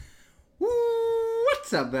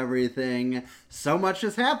What's up, everything? So much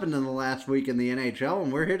has happened in the last week in the NHL,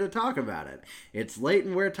 and we're here to talk about it. It's late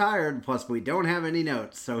and we're tired, plus we don't have any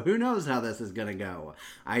notes, so who knows how this is going to go.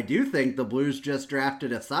 I do think the Blues just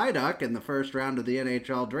drafted a Psyduck in the first round of the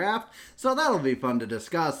NHL draft, so that'll be fun to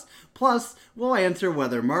discuss. Plus, we'll answer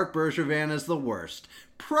whether Marc Bergevin is the worst.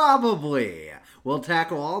 Probably. We'll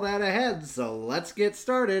tackle all that ahead, so let's get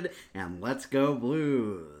started, and let's go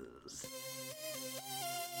Blues.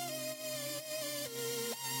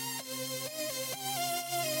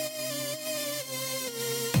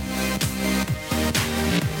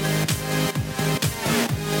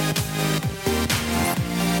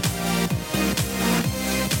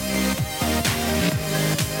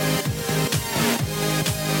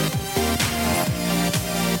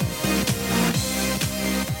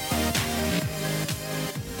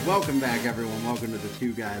 Welcome back, everyone. Welcome to the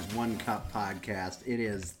Two Guys, One Cup podcast. It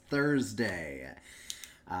is Thursday,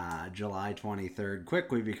 July 23rd.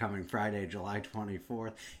 Quickly becoming Friday, July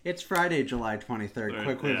 24th. It's Friday, July 23rd.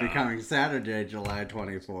 Quickly becoming Saturday, July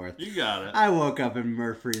 24th. You got it. I woke up in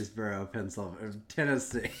Murfreesboro, Pennsylvania,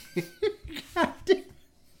 Tennessee. God damn.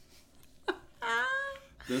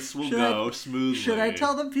 This will go smoothly. Should I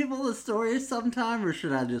tell the people the story sometime, or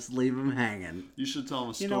should I just leave them hanging? You should tell them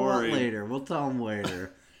a story. You know what? Later. We'll tell them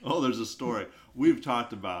later. Oh, there's a story. We've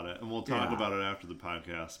talked about it, and we'll talk about it after the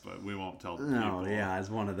podcast, but we won't tell the people. No, yeah, it's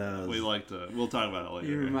one of those. We'll talk about it later.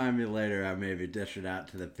 You remind me later, I maybe dish it out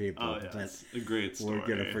to the people. Oh, yeah, it's a great story. We're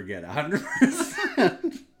going to forget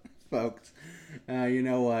 100%. Folks, you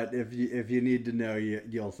know what? If you need to know,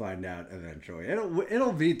 you'll find out eventually.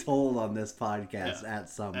 It'll be told on this podcast at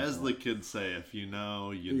some point. As the kids say, if you know,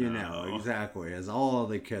 you know. You know, exactly. As all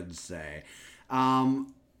the kids say.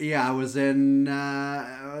 Yeah, I was in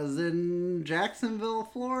Jacksonville,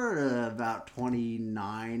 Florida about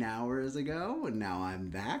 29 hours ago, and now I'm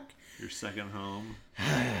back. Your second home.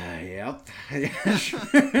 Yep.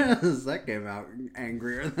 That came out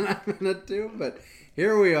angrier than I meant to, but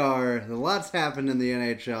here we are. Lots happened in the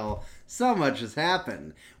NHL. So much has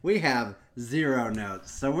happened. We have 0 notes,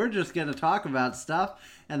 so we're just going to talk about stuff,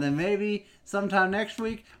 and then maybe sometime next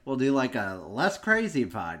week we'll do like a less crazy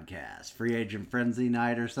podcast, free agent frenzy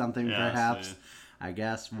night or something, perhaps. See. I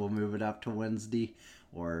guess we'll move it up to Wednesday.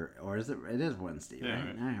 Or is it is Wednesday, right? Yeah,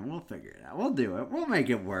 right. All right, we'll figure it out. We'll do it. We'll make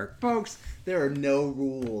it work. Folks, there are no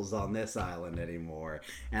rules on this island anymore.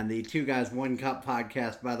 And the Two Guys, One Cup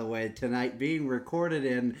podcast, by the way, tonight being recorded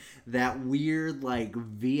in that weird, like,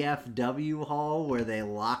 VFW hall where they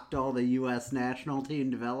locked all the U.S. national team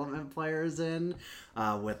development players in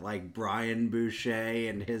with, like, Brian Boucher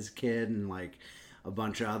and his kid and, like, a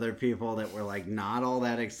bunch of other people that were, like, not all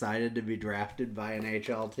that excited to be drafted by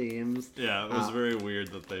NHL teams. Yeah, it was very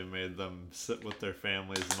weird that they made them sit with their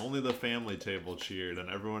families, and only the family table cheered, and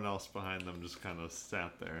everyone else behind them just kind of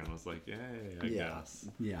sat there and was like, yay, I guess.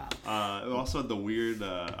 Yeah. It also had the weird,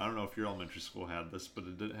 I don't know if your elementary school had this, but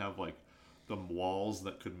it did have, like, the walls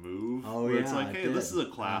that could move. Oh, where yeah, it's like, hey, this is a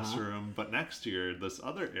did. classroom, but next year this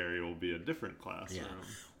other area will be a different classroom. Yeah.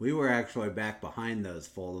 We were actually back behind those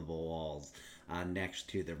foldable walls. Next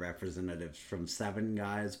to the representatives from Seven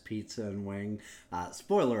Guys Pizza and Wing.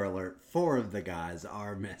 Spoiler alert, 4 of the guys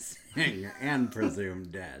are missing and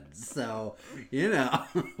presumed dead. So, you know,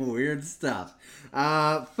 weird stuff.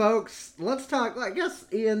 Folks, let's talk,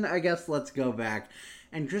 Ian, let's go back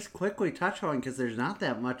and just quickly touch on, because there's not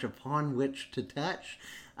that much upon which to touch,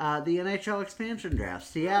 the NHL expansion draft.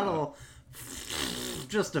 Seattle,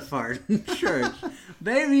 just a fart in church.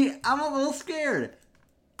 Baby, I'm a little scared.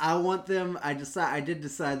 I want them. I did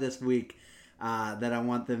decide this week that I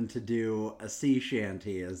want them to do a sea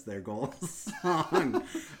shanty as their goal song.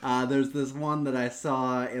 There's this one that I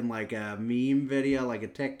saw in like a meme video, like a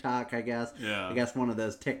TikTok, I guess. Yeah. I guess one of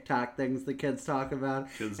those TikTok things the kids talk about.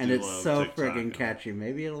 Kids and do it's love so TikTok, friggin' catchy.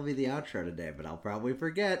 Maybe it'll be the outro today, but I'll probably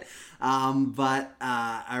forget. But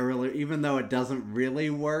I really, even though it doesn't really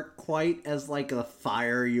work quite as like a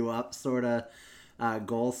fire you up sort of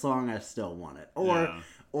goal song, I still want it.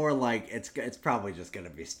 Or like it's probably just gonna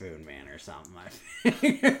be Spoon Man or something. I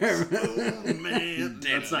think. Spoon Man.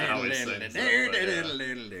 That's not how he sings.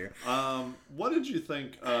 What did you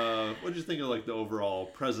think? What did you think of like the overall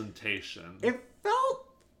presentation? It felt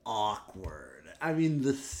awkward. I mean,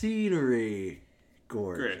 the scenery,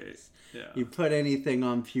 gorgeous. Great. Yeah. You put anything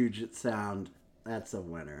on Puget Sound, that's a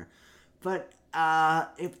winner. But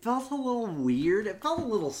it felt a little weird. It felt a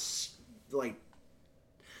little like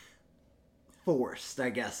forced,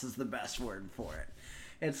 I guess is the best word for it.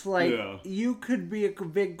 It's like, you could be a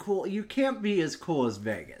big cool... You can't be as cool as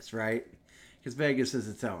Vegas, right? Because Vegas is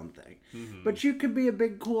its own thing. Mm-hmm. But you could be a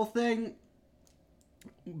big cool thing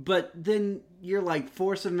But then you're like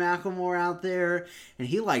forcing Macklemore out there, and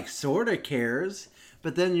he like sort of cares.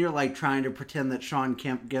 But then you're like trying to pretend that Sean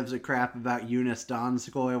Kemp gives a crap about Eunice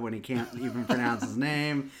Donskoy when he can't even pronounce his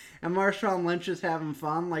name. And Marshawn Lynch is having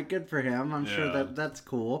fun. Like, good for him. I'm sure that's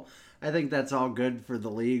cool. I think that's all good for the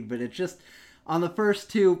league. But it just, on the first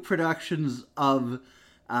two productions of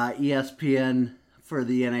ESPN for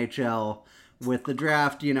the NHL, with the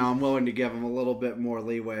draft, I'm willing to give them a little bit more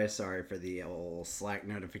leeway. Sorry for the old Slack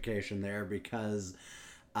notification there, because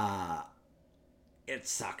it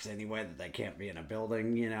sucks anyway that they can't be in a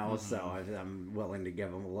building, so I'm willing to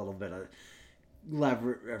give them a little bit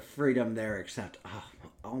of freedom there, except,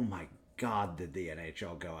 oh my God, did the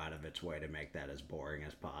NHL go out of its way to make that as boring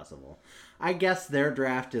as possible. I guess their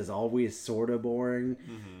draft is always sort of boring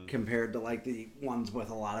compared to like the ones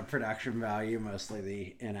with a lot of production value, mostly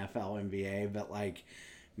the NFL, NBA, but like,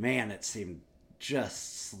 man, it seemed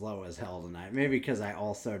just slow as hell tonight. Maybe because I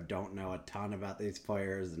also don't know a ton about these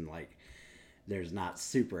players, and like, there's not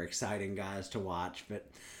super exciting guys to watch, but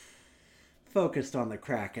focused on the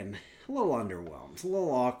Kraken. A little underwhelmed. A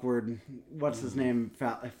little awkward. What's his name?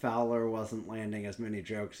 Fowler wasn't landing as many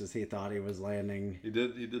jokes as he thought he was landing. He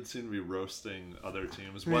did seem to be roasting other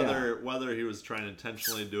teams. Whether he was trying to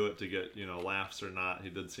intentionally do it to get, laughs or not, he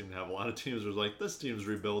did seem to have a lot of teams who was like, this team's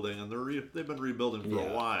rebuilding, and they've been rebuilding for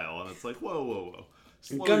a while. And it's like, whoa.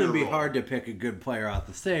 It's going to be hard to pick a good player out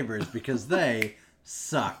the Sabres because they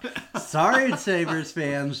suck. Sorry, Sabres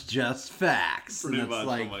fans, just facts. Pretty and it's much.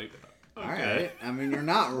 like, I'm like, okay. All right. I mean, you're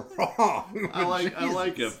not wrong. I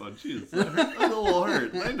like it, but jeez, I'm a little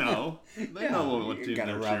hurt. They know what team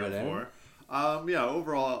they're cheering for.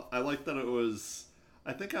 Overall, I like that it was.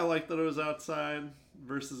 I think I like that it was outside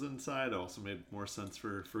versus inside. It also made more sense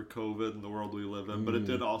for COVID and the world we live in, but it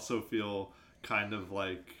did also feel kind of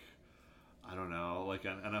like, I don't know, like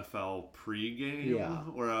an NFL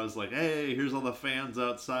pregame where I was like, hey, here's all the fans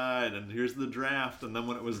outside and here's the draft. And then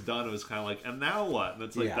when it was done, it was kind of like, and now what? And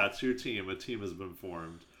it's like, that's your team. A team has been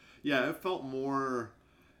formed. Yeah, it felt more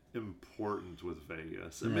important with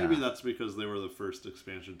Vegas. And maybe that's because they were the first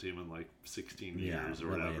expansion team in like 16 years or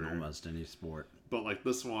whatever. In almost any sport. But like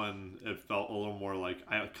this one, it felt a little more like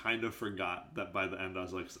I kind of forgot that by the end I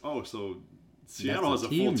was like, oh, so Seattle is a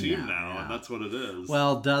full team now, and that's what it is.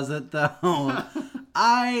 Well, does it though?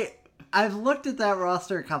 I've looked at that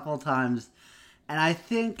roster a couple of times, and I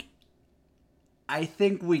think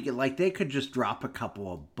we could, like, they could just drop a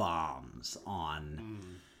couple of bombs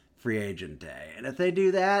on free agent day, and if they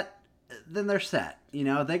do that, then they're set.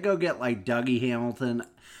 If they go get like Dougie Hamilton,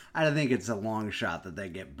 I don't think it's a long shot that they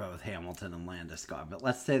get both Hamilton and Landeskog, but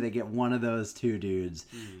let's say they get one of those two dudes,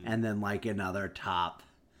 and then like another top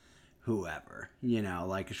whoever,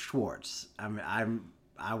 like Schwartz.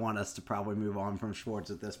 I want us to probably move on from Schwartz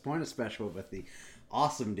at this point, especially with the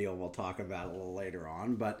awesome deal we'll talk about a little later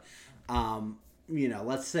on. But,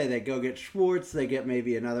 let's say they go get Schwartz, they get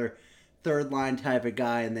maybe another third line type of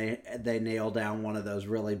guy, and they nail down one of those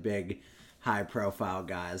really big, high profile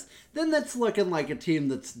guys. Then that's looking like a team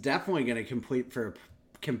that's definitely going to compete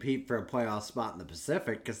for a playoff spot in the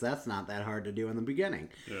Pacific, because that's not that hard to do in the beginning.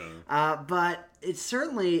 But it's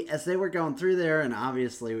certainly, as they were going through there, and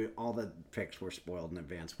obviously all the picks were spoiled in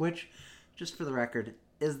advance, which, just for the record,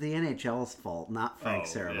 is the NHL's fault, not Frank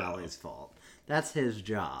Saravalli's fault. That's his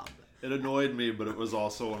job. It annoyed me, but it was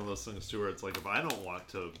also one of those things, too, where it's like, if I don't want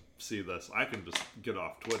to see this, I can just get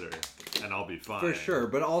off Twitter, and I'll be fine. For sure,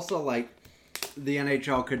 but also, like, the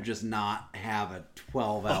NHL could just not have a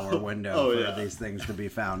 12-hour window for these things to be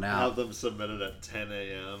found out. Have them submitted at 10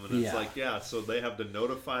 a.m. And it's like, so they have to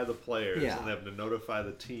notify the players and they have to notify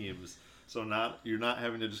the teams. So you're not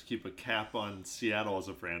having to just keep a cap on Seattle as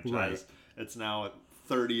a franchise. Right. It's now at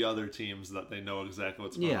 30 other teams that they know exactly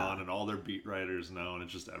what's going on, and all their beat writers know, and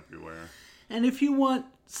it's just everywhere. And if you want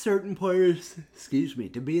certain players,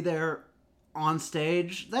 to be there on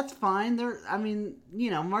stage, that's fine.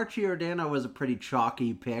 Mark Giordano was a pretty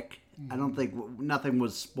chalky pick. I don't think nothing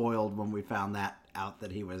was spoiled when we found that out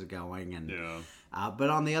that he was going. And but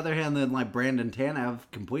on the other hand, then like Brandon Tanev,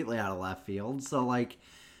 completely out of left field. So like,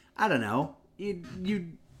 I don't know. You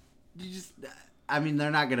just,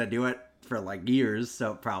 they're not gonna do it for like years,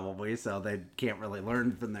 so they can't really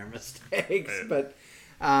learn from their mistakes. But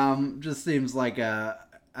just seems like a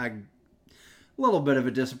little bit of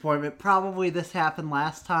a disappointment. Probably this happened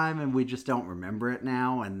last time and we just don't remember it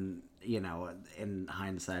now, and in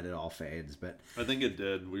hindsight it all fades. But I think it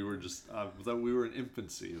did. We were just we were in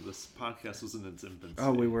infancy. This podcast was in its infancy.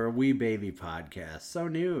 We were a wee baby podcast, so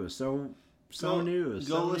new, so Go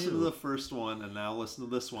listen to the first one, and now listen to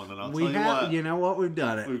this one, and I'll tell you what. You know what? We've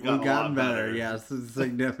done it. We've gotten better. Yes,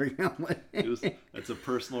 significantly. It's a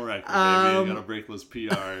personal record, baby. You gotta break those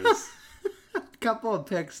PRs. A couple of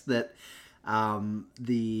picks that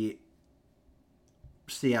the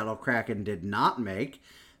Seattle Kraken did not make.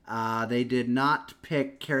 They did not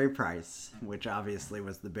pick Carey Price, which obviously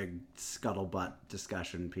was the big scuttlebutt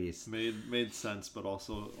discussion piece. Made sense, but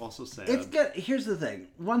also sad. It's good. Here's the thing.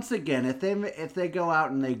 Once again, if they go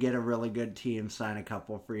out and they get a really good team, sign a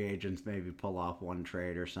couple of free agents, maybe pull off one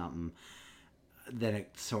trade or something, then it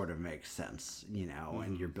sort of makes sense,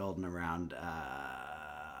 and you're building around,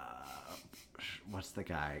 what's the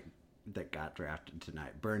guy that got drafted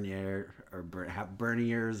tonight? Berniers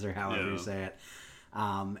or however you say it.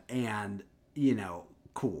 And,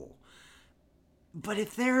 cool. But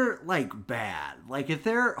if they're, bad, if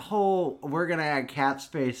their whole, we're going to add cap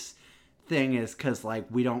space thing is because,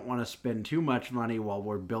 we don't want to spend too much money while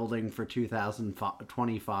we're building for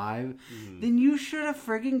 2025, then you should have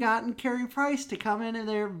friggin' gotten Carey Price to come in and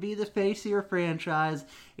there, be the face of your franchise,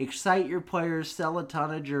 excite your players, sell a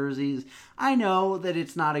ton of jerseys. I know that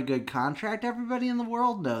it's not a good contract. Everybody in the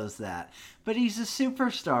world knows that. But he's a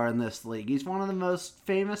superstar in this league. He's one of the most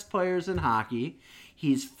famous players in hockey.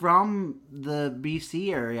 He's from the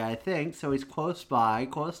BC area, I think, so he's close by,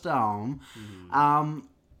 close to home.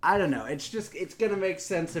 I don't know. It's going to make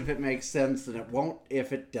sense if it makes sense, and it won't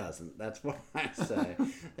if it doesn't. That's what I say.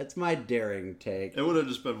 That's my daring take. It would have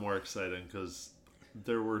just been more exciting because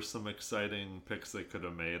there were some exciting picks they could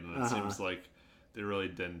have made, and it seems like they really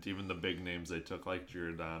didn't. Even the big names they took, like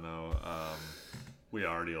Giordano, we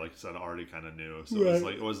already, like I said, kind of knew. So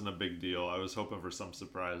it wasn't a big deal. I was hoping for some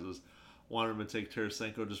surprises. Wanted him to take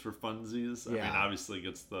Tarasenko just for funsies. I mean, obviously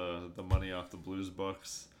gets the money off the Blues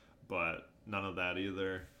books, but none of that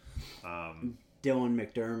either. Dylan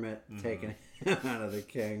McDermott taking him out of the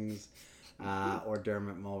Kings, or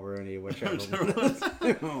Dermot Mulroney, whichever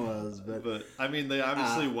it was. But I mean, they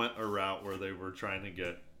obviously went a route where they were trying to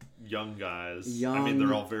get young guys. I mean,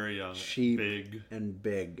 they're all very young, cheap,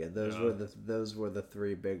 big. Those were the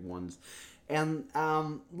three big ones. And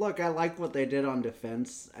look, I like what they did on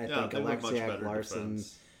defense. I think Alexiak Larson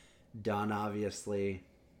done, obviously.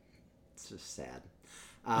 It's just sad.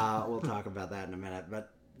 We'll talk about that in a minute.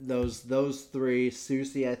 But those three,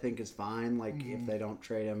 Soucy, I think, is fine. If they don't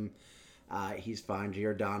trade him, he's fine.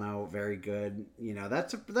 Giordano, very good.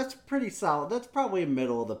 That's pretty solid. That's probably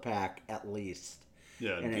middle of the pack at least.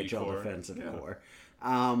 Yeah, NHL defensive core.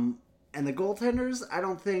 And the goaltenders, I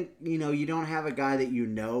don't think, you don't have a guy that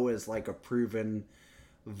is a proven,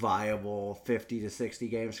 viable 50 to 60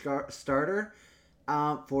 game starter,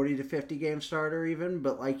 40 to 50 game starter even.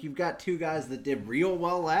 But, you've got two guys that did real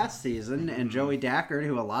well last season, and Joey Dackert,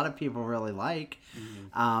 who a lot of people really like.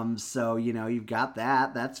 So, you've got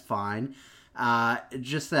that. That's fine.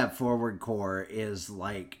 Just that forward core is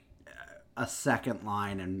a second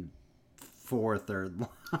line and four third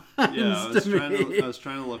lines. Yeah, I was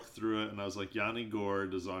trying to look through it, and I was like, Yanni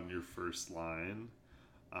Gourde is on your first line,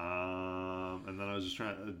 and then I was just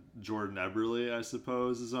Jordan Eberle, I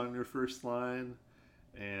suppose, is on your first line,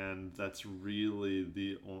 and that's really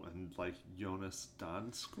Jonas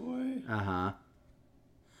Donskoy.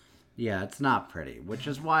 Yeah, it's not pretty, which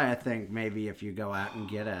is why I think maybe if you go out and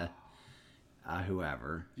get a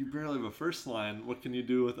whoever, you barely have a first line. What can you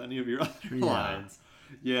do with any of your other lines?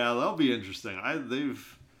 Yeah, that'll be interesting.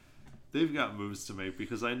 They've got moves to make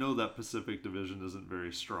because I know that Pacific Division isn't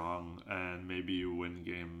very strong, and maybe you win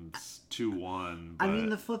games 2-1. I mean,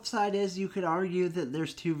 the flip side is you could argue that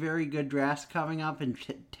there's two very good drafts coming up, and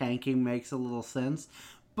tanking makes a little sense.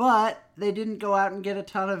 But they didn't go out and get a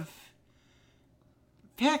ton of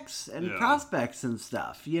picks and prospects and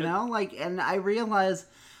stuff, and I realize,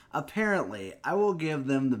 apparently, I will give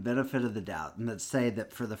them the benefit of the doubt and say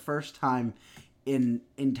that for the first time in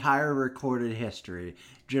entire recorded history,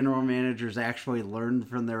 general managers actually learned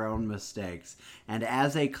from their own mistakes, and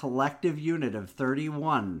as a collective unit of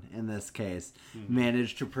 31 in this case,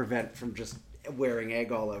 managed to prevent from just wearing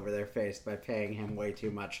egg all over their face by paying him way too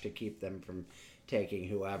much to keep them from taking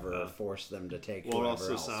whoever or force them to take whoever else. Well,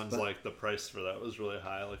 it also sounds like the price for that was really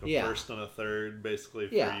high, first and a third, basically,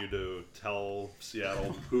 for you to tell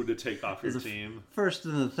Seattle who to take off your team. First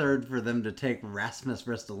and the third for them to take Rasmus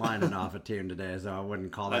Ristolainen off a team today, so I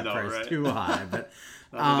wouldn't call that price too high. But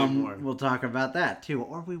we'll talk about that, too.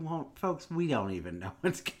 Or we won't. Folks, we don't even know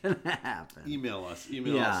what's going to happen. Email us if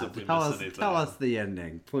we miss anything. Tell us the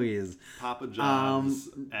ending, please. Papa John's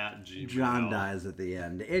at Gmail. John dies at the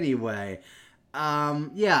end. Anyway...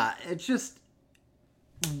 it's just,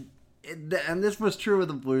 and this was true with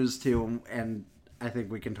the Blues too, and I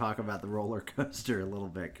think we can talk about the roller coaster a little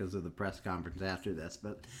bit because of the press conference after this.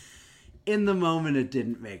 But in the moment, it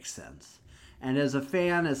didn't make sense. And as a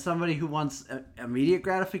fan, as somebody who wants immediate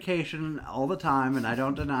gratification all the time, and I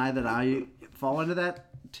don't deny that I fall into that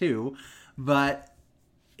too, but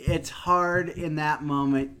it's hard in that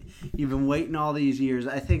moment. You've been waiting all these years.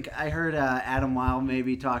 I think I heard Adam Wilde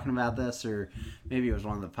maybe talking about this, or maybe it was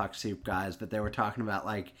one of the Puck Soup guys, but they were talking about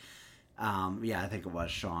like, I think it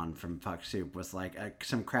was Sean from Puck Soup, was like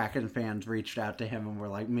some Kraken fans reached out to him and were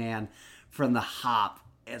like, man, from the hop,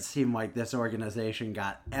 it seemed like this organization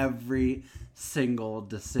got every single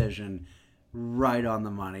decision right on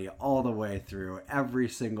the money all the way through, every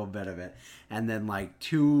single bit of it. And then like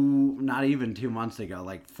not even 2 months ago,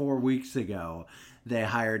 like 4 weeks ago, they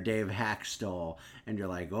hired Dave Hackstall, and you're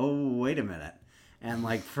like, oh, wait a minute. And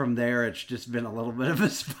like from there, it's just been a little bit of a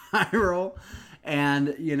spiral.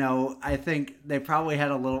 And, I think they probably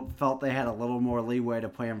felt they had a little more leeway to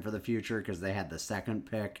plan for the future because they had the second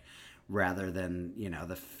pick rather than,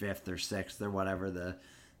 the 5th or 6th or whatever the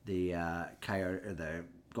Coyote or the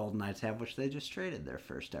Golden Knights have, which they just traded their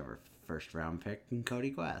first round pick in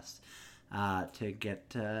Cody Glass to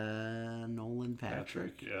get Nolan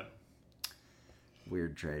Patrick. Yeah.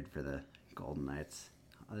 Weird trade for the Golden Knights.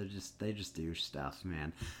 They just do stuff,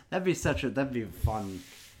 man. That'd be fun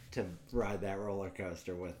to ride that roller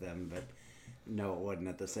coaster with them, but no, it wouldn't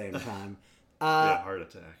at the same time. Heart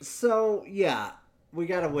attack. So yeah, we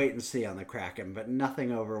gotta wait and see on the Kraken, but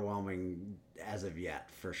nothing overwhelming as of yet,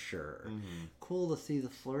 for sure. Mm-hmm. Cool to see the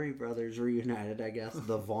Fleury brothers reunited, I guess.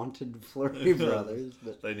 The vaunted Fleury brothers.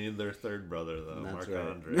 But they need their third brother, though,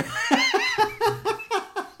 Marc-Andre. Right.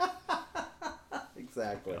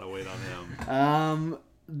 Exactly. Gotta wait on him.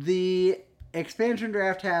 The expansion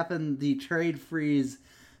draft happened. The trade freeze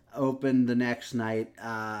opened the next night,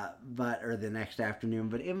 or the next afternoon.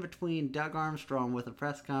 But in between, Doug Armstrong with a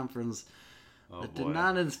press conference that did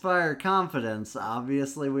not inspire confidence.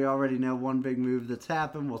 Obviously, we already know one big move that's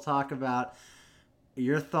happened. We'll talk about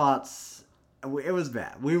your thoughts. It was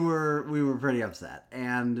bad. We were pretty upset,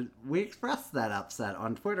 and we expressed that upset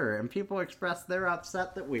on Twitter, and people expressed their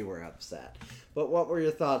upset that we were upset. But what were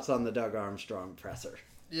your thoughts on the Doug Armstrong presser?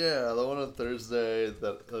 Yeah, the one on Thursday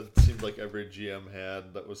that seemed like every GM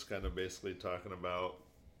had, that was kind of basically talking about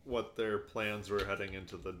what their plans were heading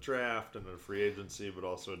into the draft and the free agency, but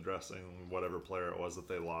also addressing whatever player it was that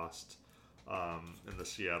they lost in the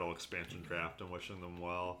Seattle expansion draft and wishing them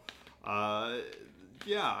well. I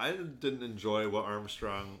didn't enjoy what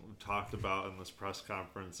Armstrong talked about in this press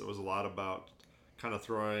conference. It was a lot about kind of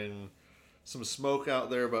throwing some smoke out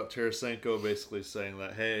there about Tarasenko, basically saying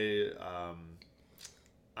that, hey,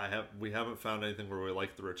 we haven't found anything where we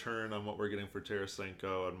like the return on what we're getting for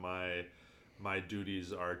Tarasenko, and my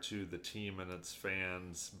duties are to the team and its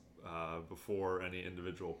fans before any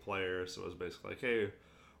individual player. So it was basically like, hey,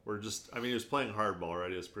 he was playing hardball, right?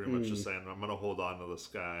 He was pretty much just saying, I'm going to hold on to this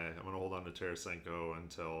guy. I'm going to hold on to Tarasenko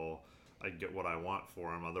until I get what I want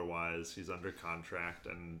for him. Otherwise, he's under contract.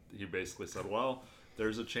 And he basically said, well,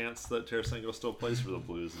 there's a chance that Tarasenko still plays for the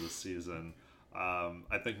Blues this season.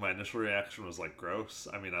 I think my initial reaction was like, gross.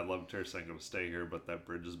 I mean, I'd love Tarasenko to stay here, but that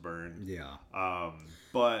bridge is burned. Yeah.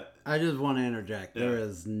 But I just want to interject. Yeah. There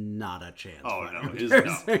is not a chance. Oh, no.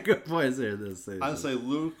 Tarasenko plays here this season. I'd say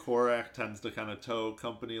Lou Korak tends to kind of toe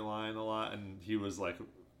company line a lot, and he was like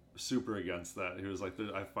super against that. He was like,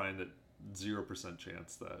 I find it 0%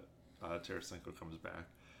 chance that Tarasenko comes back.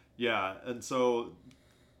 Yeah, and so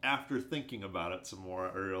after thinking about it some more,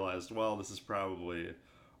 I realized, well, this is probably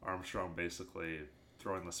Armstrong basically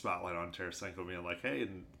throwing the spotlight on Tarasenko, being like, hey,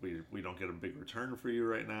 we don't get a big return for you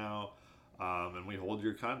right now, and we hold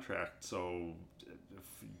your contract, so if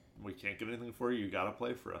we can't get anything for you, you got to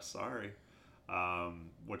play for us, sorry.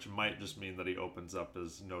 Which might just mean that he opens up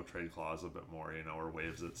his no trade clause a bit more, or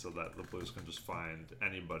waives it so that the Blues can just find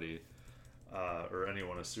anybody or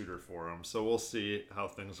anyone a suitor for him. So we'll see how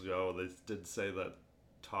things go. They did say that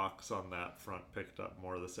talks on that front picked up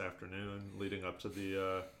more this afternoon leading up to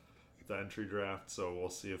the entry draft, so we'll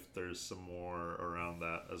see if there's some more around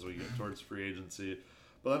that as we get towards free agency.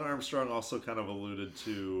 But then Armstrong also kind of alluded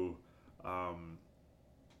to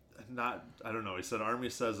he said Army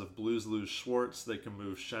says if Blues lose Schwartz, they can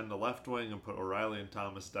move Schenn to left wing and put O'Reilly and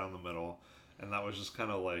Thomas down the middle. And that was just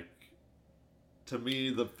kind of like, to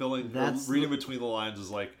me, the reading between the lines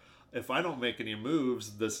is like, if I don't make any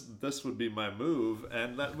moves, this would be my move,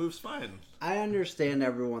 and that move's fine. I understand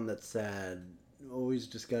everyone that said, he's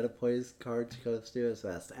just got to play his cards close to his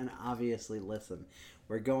vest. And obviously, listen,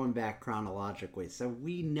 we're going back chronologically. So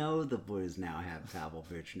we know the Blues now have Pavel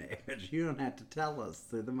Buchnevich. You don't have to tell us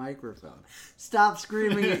through the microphone. Stop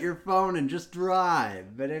screaming at your phone and just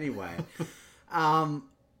drive. But anyway,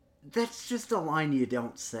 that's just a line you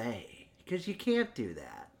don't say because you can't do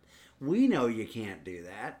that. We know you can't do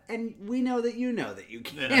that, and we know that you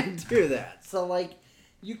can't do that. So, like,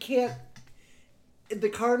 you can't... The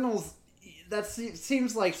Cardinals... That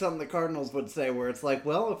seems like something the Cardinals would say, where it's like,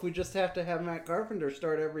 well, if we just have to have Matt Carpenter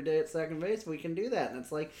start every day at second base, we can do that. And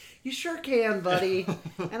it's like, you sure can, buddy.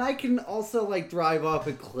 And I can also, like, drive off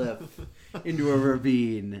a cliff into a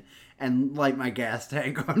ravine and light my gas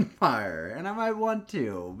tank on fire. And I might want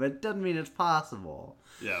to, but it doesn't mean it's possible.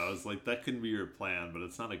 Yeah, I was like, that can be your plan, but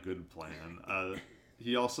it's not a good plan.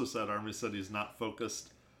 He also said, Army said he's not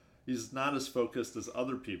as focused as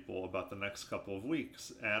other people about the next couple of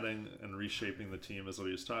weeks. Adding and reshaping the team is what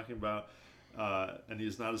he was talking about. And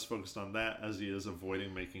he's not as focused on that as he is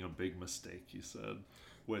avoiding making a big mistake, he said.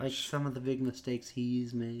 Which, like some of the big mistakes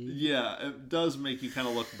he's made. Yeah, it does make you kind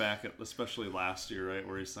of look back at, especially last year, right,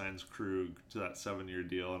 where he signs Krug to that 7-year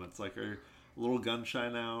deal, and it's like, are you a little gun-shy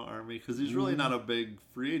now, Army? Because he's really not a big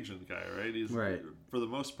free agent guy, right? He's right. For the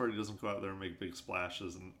most part, he doesn't go out there and make big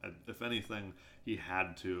splashes, and if anything, he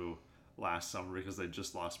had to last summer because they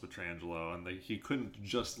just lost Pietrangelo, and he couldn't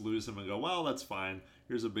just lose him and go, well, that's fine.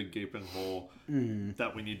 Here's a big gaping hole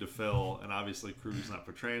that we need to fill, and obviously Krug's not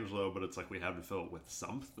Pietrangelo, but it's like we have to fill it with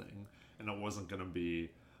something, and it wasn't going to be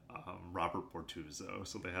Robert Bortuzzo,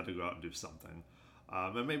 so they had to go out and do something.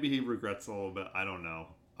 And maybe he regrets a little bit, I don't know.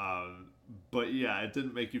 But yeah, it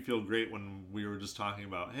didn't make you feel great when we were just talking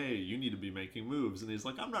about, hey, you need to be making moves. And he's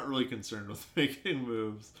like, I'm not really concerned with making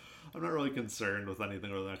moves. I'm not really concerned with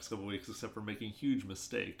anything over the next couple of weeks except for making huge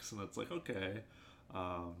mistakes. And it's like, okay,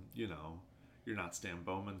 you're not Stan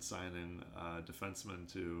Bowman signing a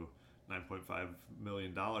defenseman to $9.5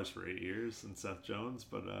 million for 8 years and Seth Jones,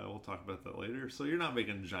 but we'll talk about that later. So you're not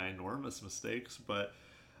making ginormous mistakes, but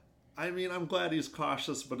I mean, I'm glad he's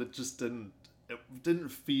cautious, but it just didn't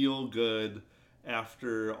feel good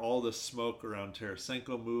after all the smoke around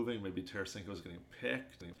Tarasenko moving. Maybe Tarasenko's getting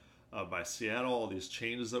picked by Seattle. All these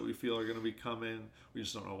changes that we feel are going to be coming. We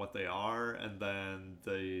just don't know what they are. And then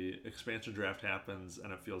the expansion draft happens,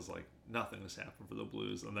 and it feels like nothing has happened for the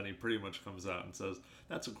Blues. And then he pretty much comes out and says,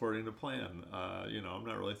 that's according to plan. I'm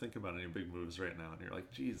not really thinking about any big moves right now. And you're like,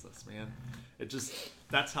 Jesus, man.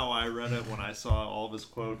 That's how I read it when I saw all of his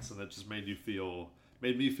quotes, and it just made me feel a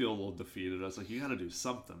little defeated. I was like, you got to do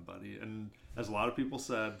something, buddy. And as a lot of people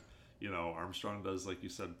said, Armstrong does, like you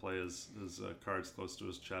said, play his cards close to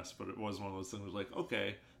his chest, but it was one of those things like,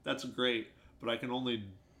 okay, that's great, but I can only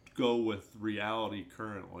go with reality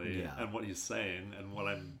currently, and what he's saying, and what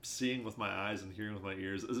I'm seeing with my eyes and hearing with my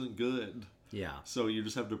ears isn't good. Yeah. So you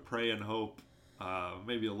just have to pray and hope,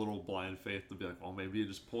 maybe a little blind faith to be like, well, maybe he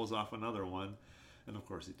just pulls off another one. And of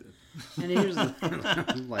course he did. And here's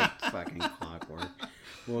like fucking clockwork.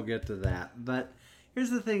 We'll get to that. But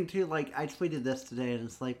here's the thing too, like I tweeted this today and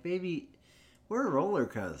it's like, baby, we're a roller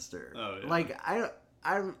coaster. Oh, yeah. Like I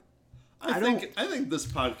think this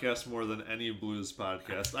podcast more than any Blues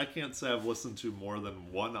podcast. I can't say I've listened to more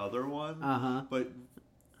than one other one. But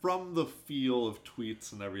from the feel of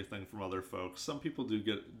tweets and everything from other folks, some people do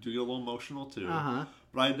get a little emotional too.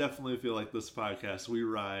 But I definitely feel like this podcast, we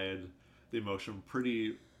ride the emotion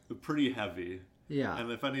pretty heavy. Yeah.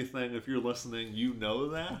 And if anything, if you're listening, you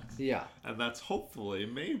know that. Yeah. And that's hopefully,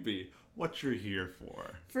 maybe, what you're here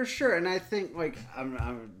for. For sure. And I think, like, I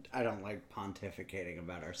don't like pontificating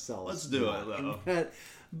about ourselves. Let's do it, though.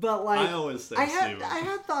 But like, I always say I had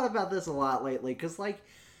thought about this a lot lately, because, like,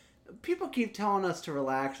 people keep telling us to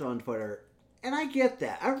relax on Twitter, and I get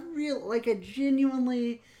that. I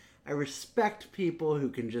respect people who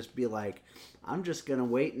can just be like, I'm just going to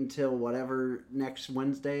wait until whatever next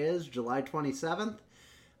Wednesday is, July 27th.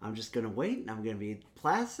 I'm just going to wait, and I'm going to be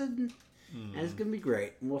placid, and it's going to be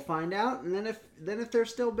great. And we'll find out, and then if they're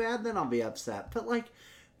still bad, then I'll be upset. But, like,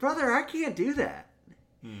 brother, I can't do that.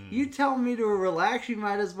 You tell me to relax, you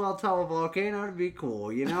might as well tell a volcano to be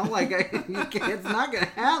cool, Like, it's not going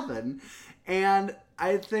to happen. And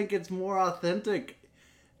I think it's more authentic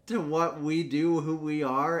to what we do, who we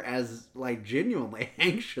are, as like genuinely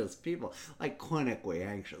anxious people, like clinically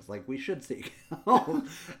anxious, like we should seek help.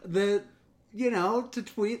 To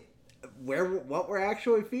tweet what we're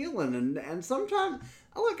actually feeling, and sometimes,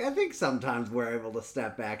 look, I think sometimes we're able to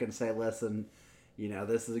step back and say, listen,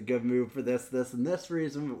 this is a good move for this, and this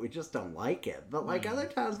reason, but we just don't like it. But like other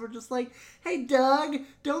times we're just like, hey, Doug,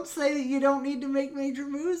 don't say that you don't need to make major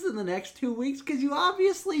moves in the next 2 weeks, because you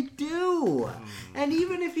obviously do. And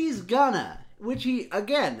even if he's gonna, which he,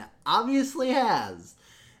 again, obviously has,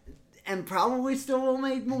 and probably still will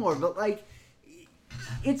make more, but like,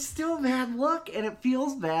 it's still a bad look, and it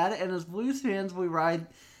feels bad, and as Blues fans, we ride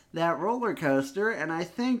that roller coaster, and I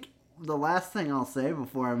think the last thing I'll say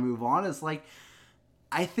before I move on is, like,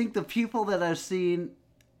 I think the people that I've seen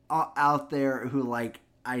out there who, like,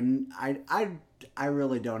 I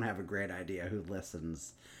really don't have a great idea who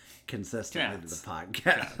listens consistently to the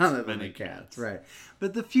podcast other than the cats, right?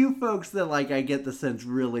 But the few folks that, like, I get the sense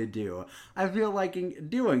really do, I feel like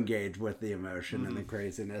do engage with the emotion and the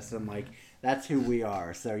craziness, and like, that's who we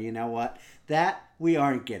are. So you know what? That we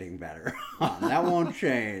aren't getting better on. That won't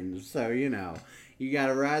change. So you know, you got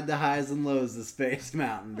to ride the highs and lows of Space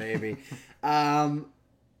Mountain, baby.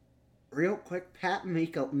 Real quick, Pat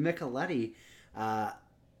Micheletti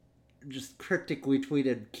just cryptically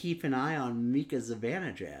tweeted, "Keep an eye on Mika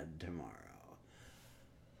Zibanejad tomorrow."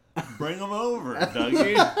 Bring him over,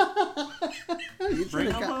 Dougie.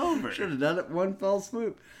 Bring him over. Should have done it one fell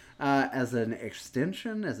swoop. As an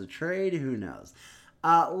extension, as a trade, who knows?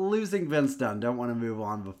 Losing Vince Dunn. Don't want to move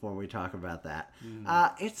on before we talk about that.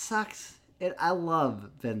 It sucks. I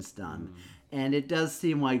love Vince Dunn. And it does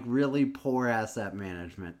seem like really poor asset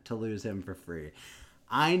management to lose him for free.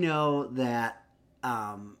 I know that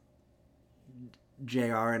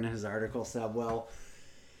JR in his article said, well,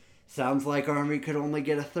 sounds like Army could only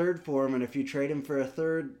get a third for him, and if you trade him for a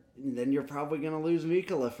third, then you're probably going to lose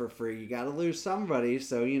Mikkola for free. You got to lose somebody,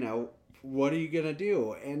 so, you know, what are you going to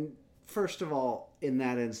do? And first of all, in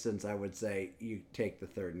that instance, I would say you take the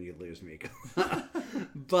third and you lose Mikkola.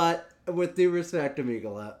 But with due respect to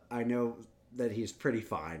Mikkola, I know that he's pretty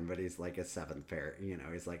fine, but he's like a seventh pair, you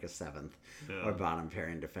know, he's like a seventh or bottom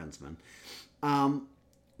pairing defenseman.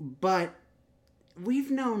 But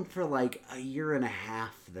we've known for like a year and a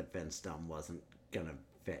half that Vince Dunn wasn't going to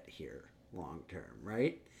fit here long term,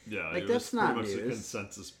 right? Yeah, like, it that's was not pretty much news. a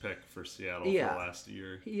consensus pick for Seattle for last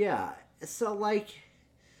year. Yeah, so like,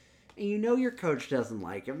 you know your coach doesn't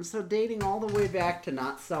like him, so dating all the way back to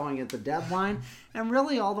not selling at the deadline, and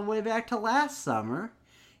really all the way back to last summer,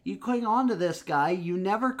 you cling on to this guy, you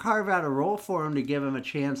never carve out a role for him to give him a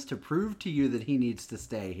chance to prove to you that he needs to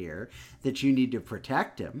stay here, that you need to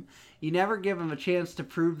protect him. You never give him a chance to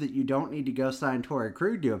prove that you don't need to go sign Torrey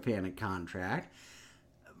Krug to a panic contract.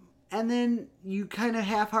 And then you kind of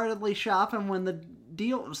half-heartedly shop him when the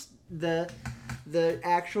deal, the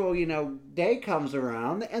actual, you know, day comes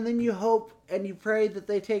around, and then you hope and you pray that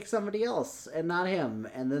they take somebody else and not him,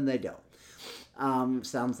 and then they don't.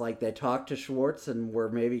 Sounds like they talked to Schwartz and were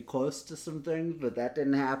maybe close to some things, but that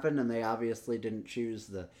didn't happen, and they obviously didn't choose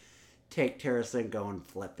the take Tarasenko and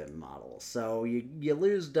flip him model. So you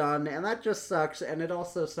lose Dunn, and that just sucks, and it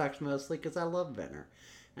also sucks mostly because I love Venner.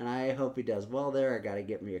 And I hope he does well there. I got to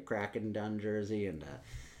get me a Kraken Dunn jersey and a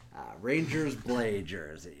Rangers Blade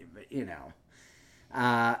jersey. But, you know,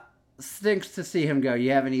 stinks to see him go.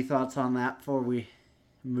 You have any thoughts on that before we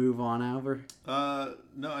move on over?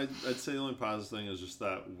 No, I'd say the only positive thing is just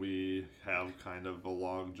that we have kind of a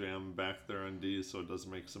log jam back there on D, so it does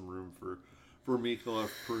make some room for Mikkola,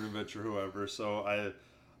 Perunovic, or whoever. So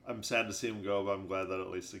I'm sad to see him go, but I'm glad that at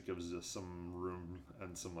least it gives us some room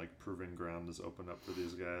and some like proving ground is opened up for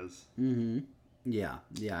these guys. Mm-hmm. Yeah,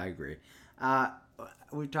 I agree.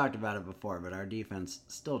 We've talked about it before, but our defense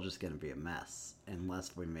still just going to be a mess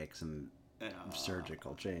unless we make some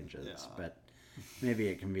surgical changes. Yeah. But maybe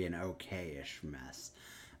it can be an okay-ish mess.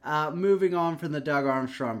 Moving on from the Doug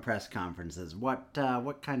Armstrong press conferences, what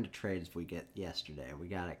kind of trades we get yesterday? We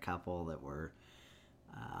got a couple that were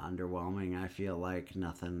underwhelming. I feel like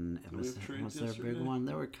nothing. Was there a big one?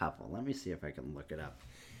 There were a couple. Let me see if I can look it up.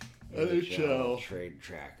 NHL Trade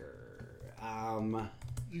Tracker.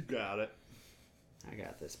 You got it. I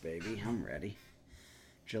got this, baby. I'm ready.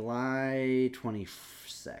 July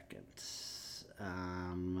 22nd.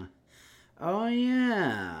 Oh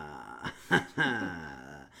yeah.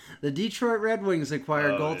 The Detroit Red Wings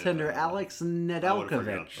acquired goaltender Alex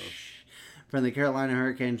Nedeljkovic from the Carolina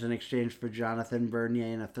Hurricanes in exchange for Jonathan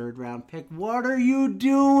Bernier and a third-round pick. What are you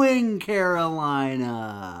doing,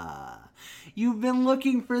 Carolina? You've been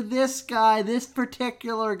looking for this guy, this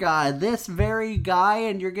particular guy, this very guy,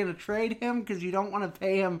 and you're going to trade him because you don't want to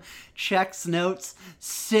pay him checks, notes,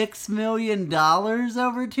 $6 million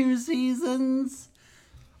over 2 seasons?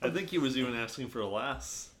 I think he was even asking for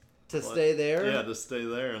less. To stay there? Yeah, to stay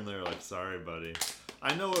there, and they're like, sorry, buddy.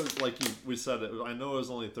 I know, it was, like we said, I know it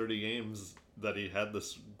was only 30 games that he had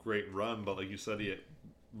this great run, but like you said, he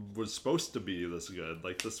was supposed to be this good.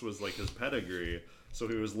 Like, this was like his pedigree, so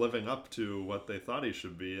he was living up to what they thought he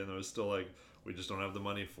should be, and it was still like, we just don't have the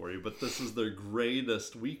money for you. But this is their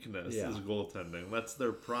greatest weakness, is goaltending. That's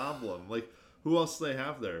their problem. Like, Who else do they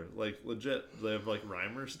have there? Like, legit, do they have, like,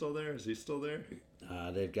 Reimer still there? Is he still there?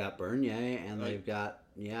 They've got Bernier, and they've got,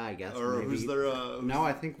 I guess. Or maybe, who's their... no,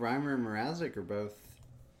 I think Reimer and Mrazek are both...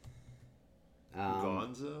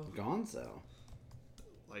 Gonzo?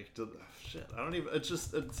 Like, shit, I don't even...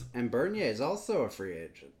 It's... And Bernier is also a free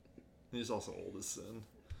agent. He's also old as sin.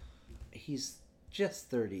 He's just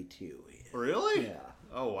 32. Really? Yeah.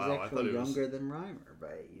 Oh, wow. He's actually younger than Reimer by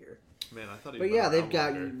a year. Man, I thought he was... But yeah, they've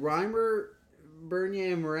got Reimer,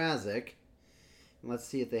 Bernier, and Mrazek. Let's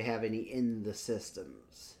see if they have any in the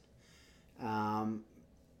systems.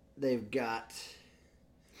 They've got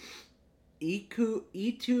Itu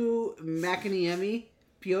Makiniemi,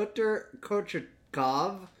 Pyotr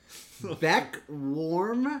Kochetkov, Beck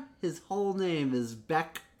Warm. His whole name is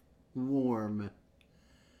Beck Warm.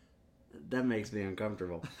 That makes me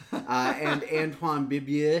uncomfortable. And Antoine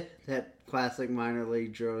Bibier, that classic minor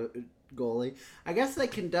league goalie. I guess they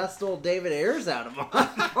can dust old David Ayers out of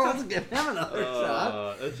Montreal to give him another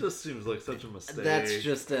shot. It just seems like such a mistake. That's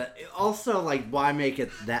just also, like, why make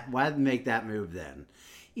that move then?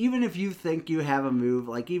 Even if you think you have a move,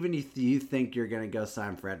 like, even if you think you're going to go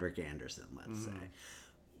sign Frederik Andersen, let's say.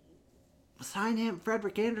 Sign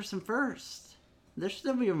Frederik Andersen first. There should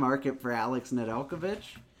still be a market for Alex Nedeljkovic.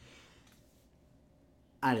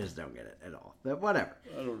 I just don't get it at all. But whatever.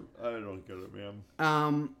 I don't get it,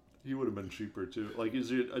 man. He would have been cheaper too. Like,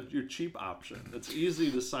 is your cheap option? It's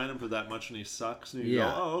easy to sign him for that much, and he sucks. And you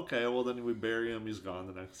go, oh, okay. Well, then we bury him. He's gone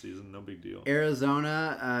the next season. No big deal.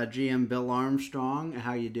 Arizona GM Bill Armstrong,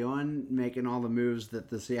 how you doing? Making all the moves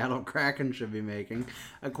that the Seattle Kraken should be making.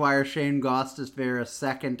 Acquire Shane Gostisbehere, a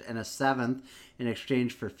second and a seventh, in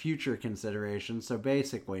exchange for future consideration. So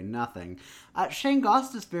basically nothing. Shane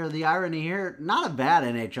Gostisbehere, the irony here, not a bad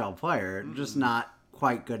NHL player, just not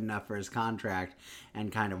quite good enough for his contract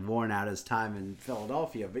and kind of worn out his time in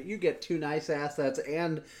Philadelphia. But you get two nice assets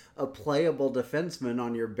and a playable defenseman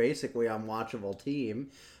on your basically unwatchable team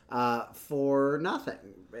for nothing,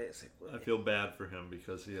 basically. I feel bad for him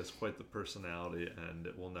because he has quite the personality, and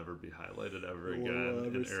it will never be highlighted ever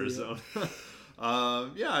again in Arizona.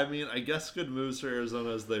 Yeah, I mean, I guess good moves for Arizona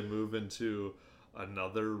as they move into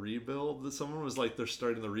another rebuild. Someone was like, they're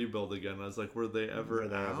starting the rebuild again. I was like, were they ever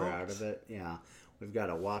out of it? Yeah. We've got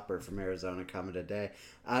a whopper from Arizona coming today.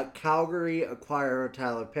 Calgary acquire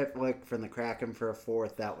Tyler Pitlick from the Kraken for a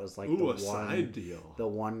fourth. That was like side deal. The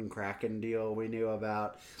one Kraken deal we knew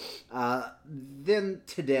about. Then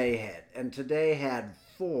today hit, and today had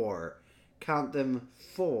four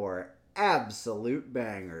absolute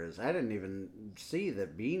bangers. I didn't even see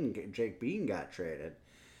that Jake Bean got traded.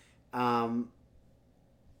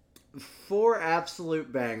 4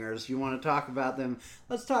 absolute bangers. You want to talk about them?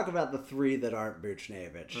 Let's talk about the 3 that aren't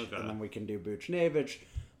Buchnevich. Okay. And then we can do Buchnevich,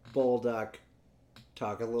 Bolduc,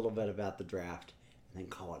 talk a little bit about the draft, and then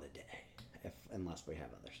call it a day, unless we have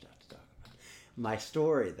other stuff to talk about. My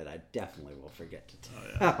story that I definitely will forget to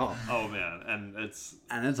tell. Oh man, and it's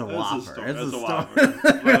a whopper. It's a whopper.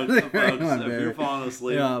 Folks, if you're falling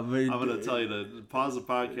asleep, I'm going to tell you to pause the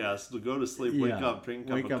podcast, to go to sleep, wake up, drink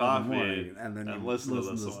a cup of coffee, and listen to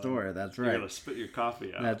the story. That's right. You got to spit your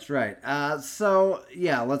coffee out. That's right. So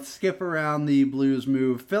yeah, let's skip around the Blues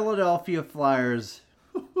move. Philadelphia Flyers.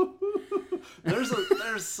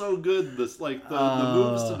 They're so good. The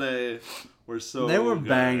moves today. They were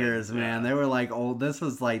bangers, man. They were like old. This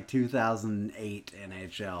was like 2008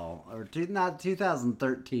 NHL or not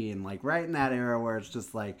 2013, like right in that era where it's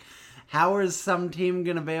just like, how is some team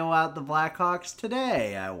gonna bail out the Blackhawks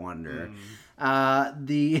today? I wonder.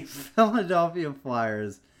 The Philadelphia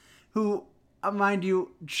Flyers, who, mind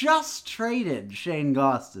you, just traded Shane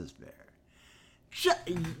Gostisbehere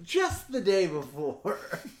just the day before.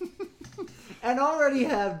 And already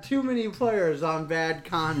have too many players on bad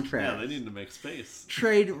contracts. Yeah, they need to make space.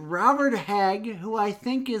 Trade Robert Hagg, who I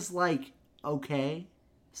think is like, okay,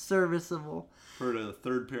 serviceable. For the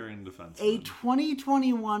third pairing defenseman. A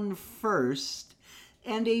 2021 first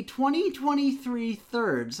and a 2023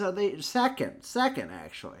 third. So second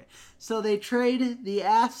actually. So they trade the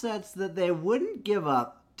assets that they wouldn't give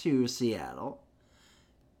up to Seattle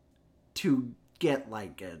to get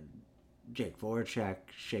like a Jake Voracek,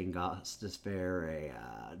 Shane Gostisbehere,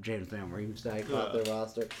 James Van Riemsdyk off their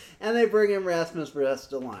roster. And they bring in Rasmus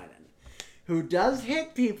Ristolainen, who does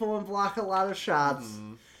hit people and block a lot of shots,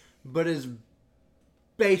 but is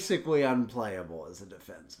basically unplayable as a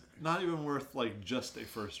defenseman. Not even worth, like, just a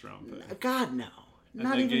first-round pick. God, no.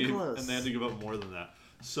 Not even close. And they had to give up more than that.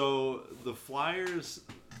 So the Flyers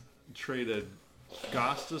traded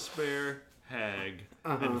Gostisbehere, Hagg,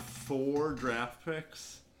 and 4 draft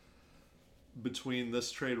picks between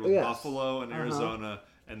this trade with Buffalo and Arizona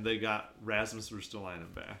and they got Rasmus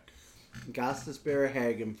Ristolainen back. Gostisbehere,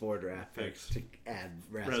 Hagen, 4 draft picks to add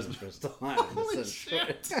Rasmus Ristolainen. Holy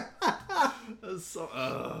shit!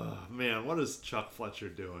 Man, what is Chuck Fletcher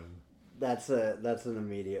doing? That's an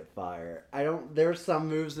immediate fire. There's some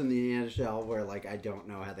moves in the NHL where I don't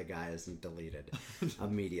know how the guy isn't deleted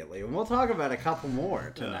immediately. And we'll talk about a couple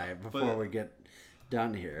more tonight before we get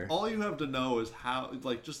done here. All you have to know is how,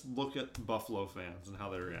 just look at Buffalo fans and how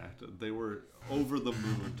they reacted. They were over the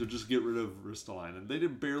moon to just get rid of Ristolainen. They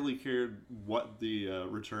barely cared what the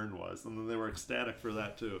return was, and then they were ecstatic for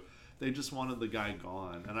that too. They just wanted the guy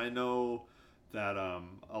gone. And I know that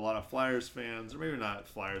a lot of Flyers fans, or maybe not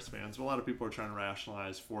Flyers fans, but a lot of people are trying to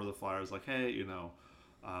rationalize for the Flyers, hey,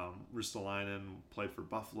 Ristolainen played for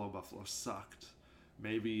Buffalo. Buffalo sucked.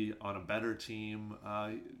 Maybe on a better team,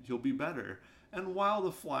 he'll be better. And while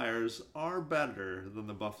the Flyers are better than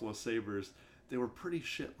the Buffalo Sabres, they were pretty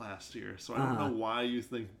shit last year. So I don't know why you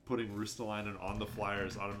think putting Ristolainen on the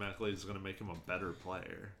Flyers automatically is going to make him a better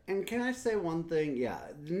player. And can I say one thing? Yeah,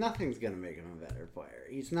 nothing's going to make him a better player.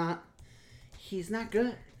 He's not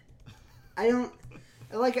good. I'm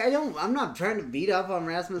not trying to beat up on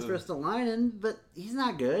Rasmus Ristolainen, but he's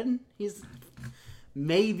not good. He's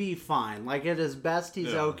maybe fine. At his best,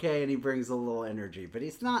 he's okay, and he brings a little energy, but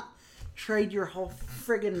he's not. Trade your whole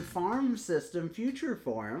friggin' farm system future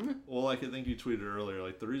for him. Well, I think you tweeted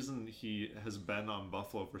earlier, the reason he has been on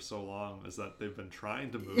Buffalo for so long is that they've been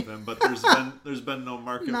trying to move him, but there's been no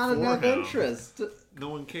market not for him. Not enough interest. No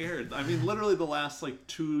one cared. I mean, literally the last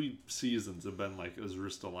 2 seasons have been is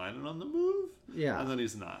Ristolainen on the move? Yeah. And then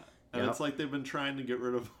he's not. And it's they've been trying to get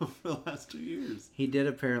rid of him for the last 2 years. He did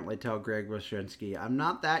apparently tell Greg Wyshynski, I'm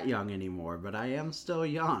not that young anymore, but I am still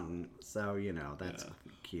young. So, that's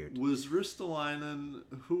cute. Was Ristolainen,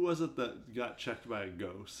 who was it that got checked by a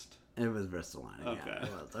ghost? It was Ristolainen, okay. Yeah.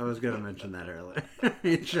 It was. I was going to mention that earlier.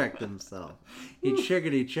 He checked himself. He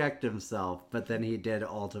checked himself, but then he did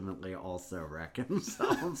ultimately also wreck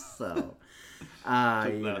himself. So,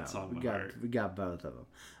 we got both of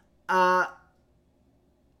them.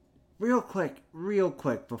 Real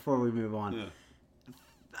quick, before we move on,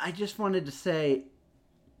 I just wanted to say,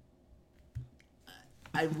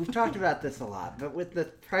 we've talked about this a lot, but with the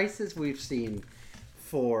prices we've seen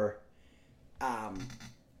for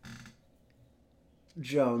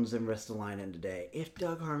Jones and Ristolainen today, if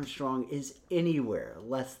Doug Armstrong is anywhere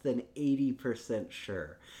less than 80%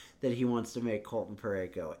 sure that he wants to make Colton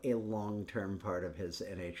Parayko a long-term part of his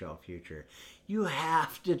NHL future, you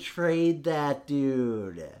have to trade that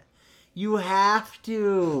dude. You have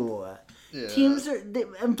to. Yeah. Teams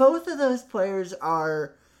and both of those players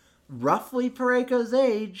are roughly Parayko's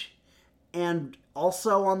age and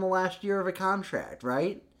also on the last year of a contract,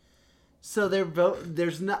 right? So they're both,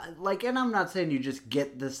 there's not, and I'm not saying you just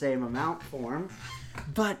get the same amount for them,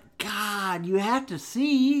 but God, you have to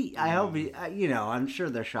see. I hope, I'm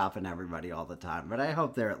sure they're shopping everybody all the time, but I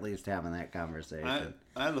hope they're at least having that conversation.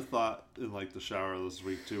 I had a thought in the shower this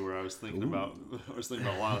week too, where I was thinking about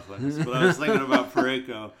a lot of things, but I was thinking about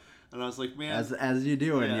Parayko, and I was like, man, as you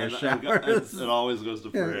do in your showers, it always goes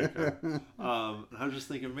to Parayko. And I was just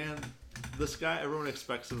thinking, man, this guy, everyone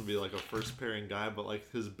expects him to be a first pairing guy, but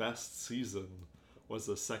his best season was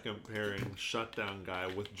a second pairing shutdown guy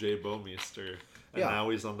with Jay Bouwmeester, and now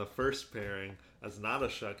he's on the first pairing as not a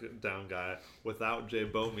shutdown guy without Jay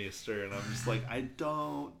Bouwmeester, and I'm just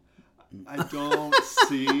I don't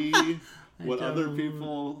see what other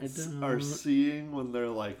people are seeing when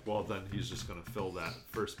they're well, then he's just going to fill that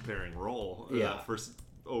first pairing role, that first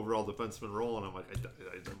overall defenseman role, and I'm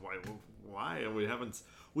why?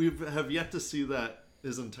 We have yet to see that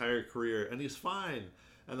his entire career, and he's fine,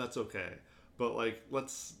 and that's okay. But I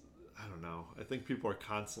don't know. I think people are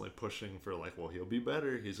constantly pushing for well, he'll be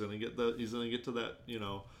better. He's gonna get to that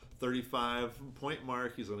 35 point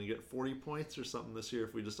mark. He's gonna get 40 points or something this year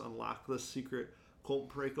if we just unlock the secret Colton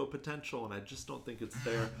Parayko potential, and I just don't think it's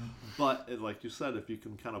there. But like you said, if you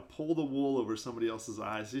can kind of pull the wool over somebody else's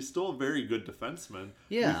eyes, he's still a very good defenseman.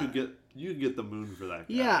 Yeah, you could get the moon for that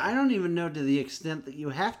guy. Yeah, I don't even know to the extent that you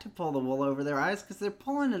have to pull the wool over their eyes, because they're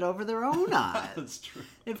pulling it over their own eyes. That's true.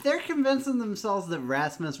 If they're convincing themselves that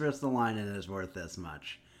Rasmus Ristolainen is worth this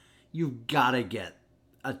much, you've got to get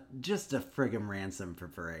just a friggin' ransom for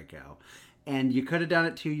Parayko. And you could have done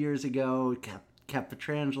it 2 years ago. Kept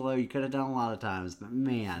Pietrangelo. You could have done a lot of times, but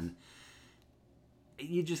man,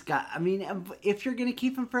 you just got. I mean, if you're gonna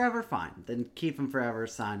keep him forever, fine. Then keep him forever,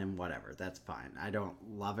 sign him, whatever. That's fine. I don't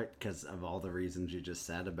love it because of all the reasons you just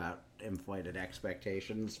said about inflated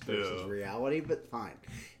expectations versus reality, but fine.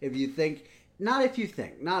 If you think, not if you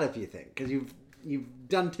think, because You've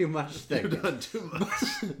done too much thinking. You've done too much.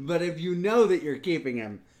 But if you know that you're keeping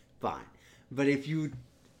him, fine. But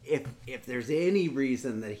if there's any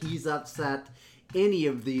reason that he's upset, any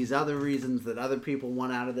of these other reasons that other people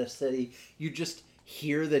want out of this city, you just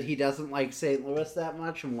hear that he doesn't like St. Louis that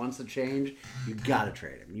much and wants to change, you gotta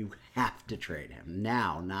trade him. You have to trade him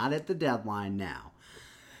now, not at the deadline now.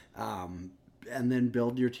 And then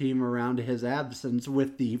build your team around his absence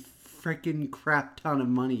with the freaking crap ton of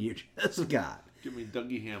money you just got. Give me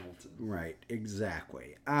Dougie Hamilton. Right,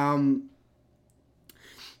 exactly.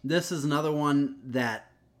 This is another one that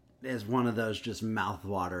is one of those just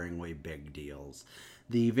mouth-wateringly big deals.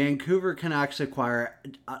 The Vancouver Canucks acquire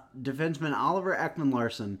defenseman Oliver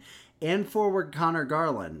Ekman-Larsson and forward Connor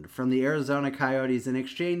Garland from the Arizona Coyotes in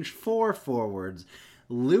exchange for forwards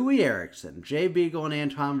Louis Eriksson, Jay Beagle, and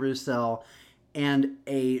Antoine Roussel, and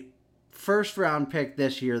a first-round pick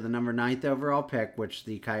this year, the number 9th overall pick, which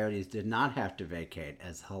the Coyotes did not have to vacate,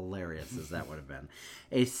 as hilarious as that would have been.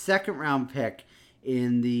 A second-round pick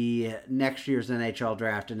in the next year's NHL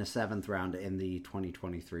draft, and a 7th round in the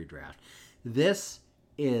 2023 draft. This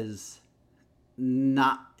is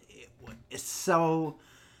it's so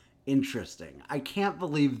interesting. I can't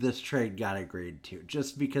believe this trade got agreed to,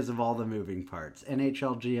 just because of all the moving parts.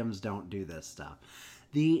 NHL GMs don't do this stuff.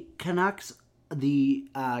 The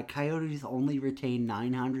Coyotes only retain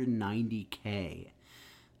 $990K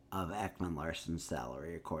of Ekman-Larsson's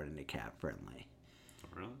salary, according to Cap Friendly.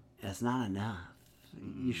 Really? That's not enough.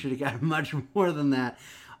 You should have got much more than that.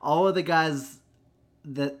 All of the guys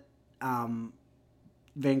that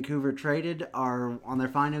Vancouver traded are on their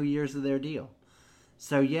final years of their deal.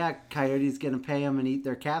 So, yeah, Coyotes going to pay them and eat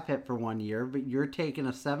their cap hit for 1 year, but you're taking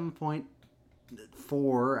a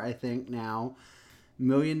 $7.4, I think now, $1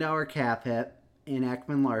 million cap hit in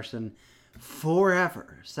Ekman-Larsson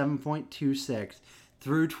forever, 7.26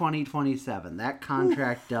 through 2027. That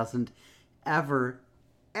contract doesn't ever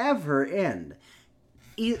end.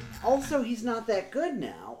 He's not that good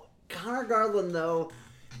now. Connor Garland, though,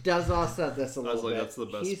 does offset this a little bit. That's the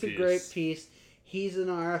best He's piece. a great piece. He's an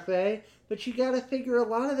RFA, but you got to figure a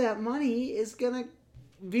lot of that money is going to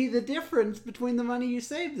be the difference between the money you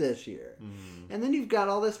saved this year. Mm-hmm. And then you've got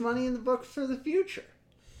all this money in the books for the future.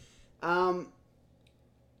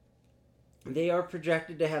 They are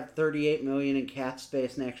projected to have $38 million in cap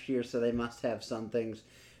space next year, so they must have some things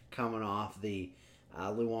coming off. The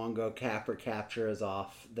Luongo cap or capture is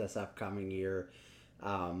off this upcoming year.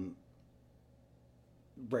 Braden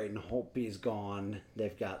Holtby's gone.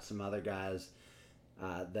 They've got some other guys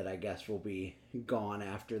that I guess will be gone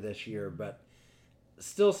after this year, but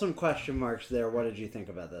still some question marks there. What did you think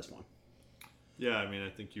about this one? Yeah, I mean, I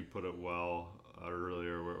think you put it well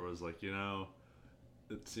earlier, where it was like,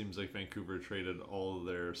 it seems like Vancouver traded all of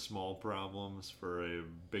their small problems for a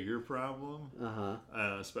bigger problem.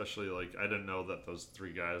 Especially, I didn't know that those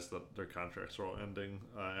 3 guys, that their contracts were all ending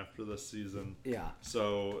after this season. Yeah.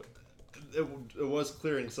 So it was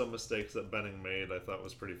clearing some mistakes that Benning made. I thought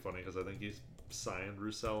was pretty funny, because I think he signed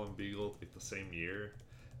Roussel and Beagle the same year.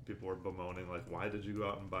 People were bemoaning, why did you go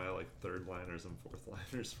out and buy third liners and fourth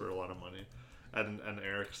liners for a lot of money? And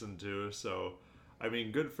Eriksson too. So, I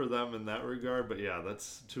mean, good for them in that regard, but yeah,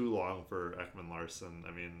 that's too long for Ekman-Larsson.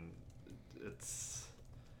 I mean, it's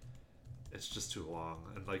just too long.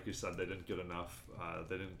 And like you said, they didn't get enough.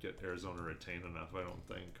 They didn't get Arizona retain enough, I don't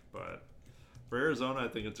think. But for Arizona, I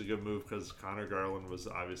think it's a good move, because Connor Garland was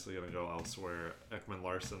obviously going to go elsewhere.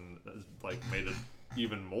 Ekman-Larsson made it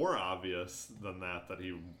even more obvious than that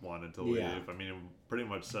he wanted to leave. Yeah. I mean, he pretty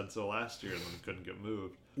much said so last year and then couldn't get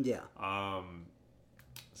moved. Yeah.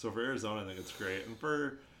 So for Arizona, I think it's great. And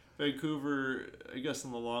for Vancouver, I guess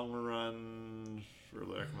in the long run, for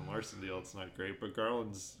the Ekman-Larsson deal, it's not great. But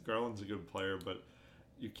Garland's a good player, but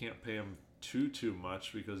you can't pay him too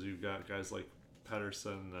much, because you've got guys like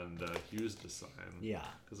Pettersson and Hughes to sign. Yeah.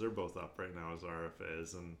 Because they're both up right now as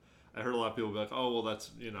RFAs. And I heard a lot of people be like, oh, well, that's,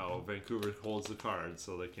 Vancouver holds the cards,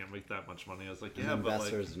 so they can't make that much money. I was like, yeah, but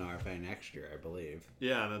Investor's an RFA next year, I believe.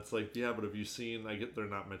 Yeah, and it's like, yeah, but have you seen, I get they're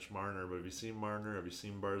not Mitch Marner, but have you seen Marner? Have you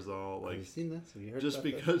seen Barzal? Have you seen this? Have you heard just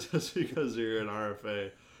about because you're an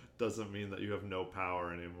RFA doesn't mean that you have no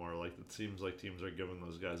power anymore. It seems like teams are giving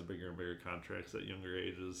those guys bigger and bigger contracts at younger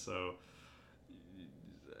ages, so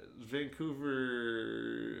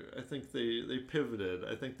Vancouver, I think they pivoted.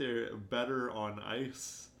 I think they're better on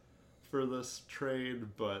ice for this trade,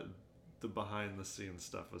 but the behind the scenes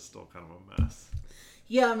stuff is still kind of a mess.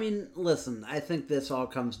 Yeah, I mean, listen, I think this all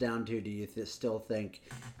comes down to, do you still think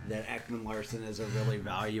that Ekman-Larsson is a really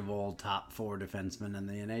valuable top 4 defenseman in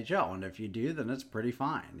the NHL? And if you do, then it's pretty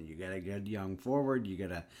fine. You get a good young forward, you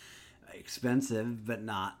get a expensive but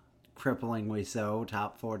not cripplingly so,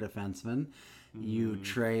 top 4 defenseman. You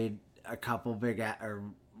trade a couple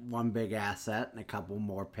one big asset and a couple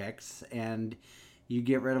more picks, and you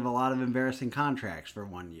get rid of a lot of embarrassing contracts for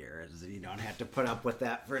 1 year, as you don't have to put up with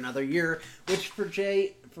that for another year. Which for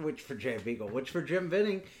Jim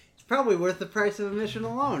Benning, it's probably worth the price of admission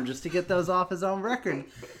alone just to get those off his own record.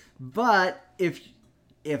 But if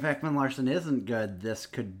Ekman Larsson isn't good, this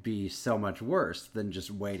could be so much worse than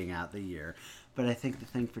just waiting out the year. But I think the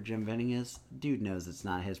thing for Jim Benning is, dude knows it's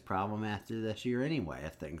not his problem after this year anyway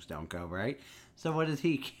if things don't go right. So what does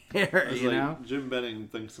he care, you know? Jim Benning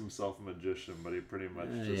thinks himself a magician, but he pretty much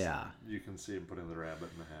just, you can see him putting the rabbit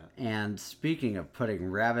in the hat. And speaking of putting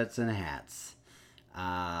rabbits in hats,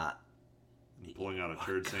 pulling out a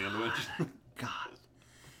turd sandwich. God.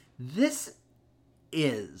 This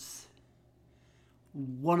is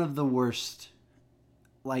one of the worst,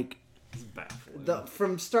 like, it's baffling.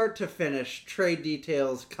 From start to finish, trade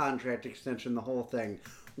details, contract extension, the whole thing,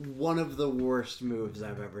 one of the worst moves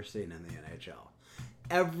I've ever seen in the NHL.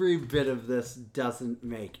 Every bit of this doesn't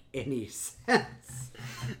make any sense.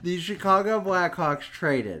 The Chicago Blackhawks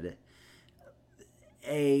traded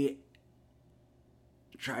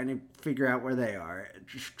trying to figure out where they are,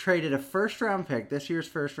 traded a first-round pick, this year's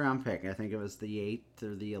first-round pick. I think it was the 8th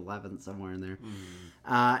or the 11th, somewhere in there.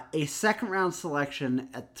 A second-round selection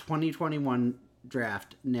at 2021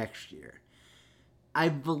 draft next year. I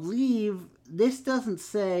believe this doesn't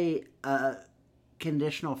say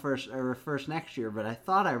conditional first next year, but I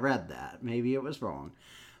thought I read that. Maybe it was wrong.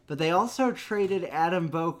 But they also traded Adam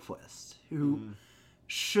Boqvist, who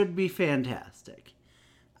should be fantastic,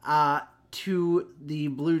 to the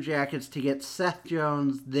Blue Jackets to get Seth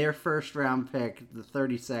Jones, their first-round pick, the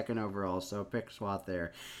 32nd overall, so a pick swap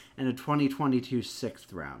there, and a 2022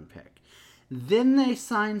 6th-round pick. Then they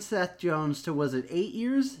signed Seth Jones to, was it 8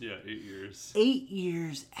 years? Yeah, 8 years. 8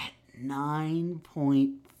 years at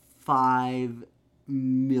 $9.5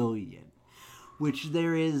 million, which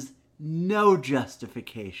there is no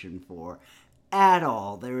justification for at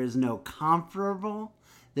all. There is no comparable.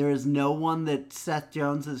 There is no one that Seth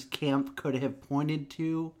Jones's camp could have pointed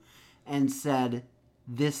to and said,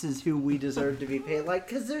 this is who we deserve to be paid like,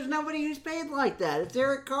 because there's nobody who's paid like that. It's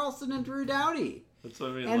Erik Karlsson and Drew Doughty. That's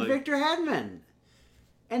what I mean, and Victor Hedman.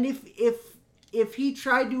 And if he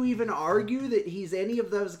tried to even argue that he's any of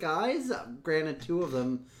those guys, granted 2 of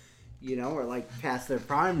them, you know, are like past their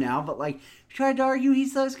prime now, but like, if you tried to argue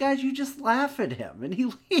he's those guys, you just laugh at him and he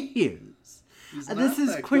leaves. And this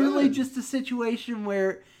is clearly just a situation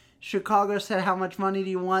where Chicago said, how much money do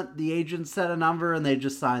you want? The agent set a number and they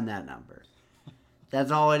just signed that number.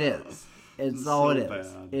 That's all it is. It's all so it is.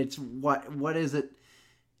 Bad. It's what is it?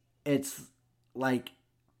 It's like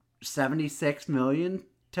 $76 million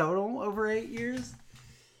total over 8 years.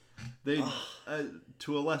 They,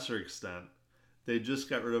 to a lesser extent, they just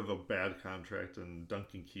got rid of a bad contract in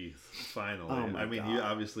Duncan Keith. Finally, I mean, he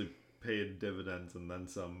obviously paid dividends and then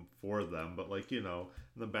some for them, but like, you know,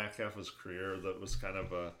 in the back half of his career, that was kind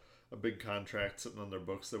of a big contract sitting on their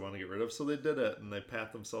books they want to get rid of, so they did it and they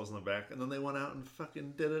pat themselves on the back, and then they went out and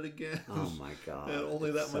fucking did it again. Oh my god. And only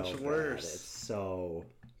that much worse. It's so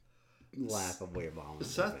laughably abominable.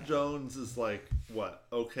 Seth Jones is like, what,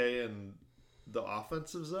 okay in the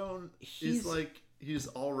offensive zone? He's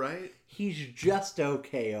all right. He's just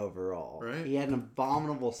okay overall. Right. He had an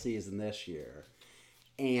abominable season this year.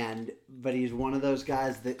 But he's one of those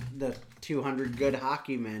guys that the 200 good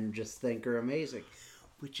hockey men just think are amazing,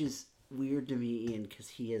 which is weird to me, Ian, because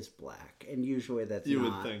he is black, and usually that's you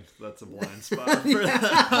not. Would think that's a blind spot for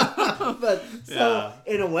that. But so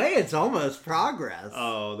in a way, it's almost progress.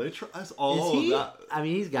 Oh, they try. That. I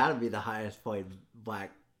mean, he's got to be the highest paid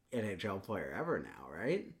black NHL player ever now,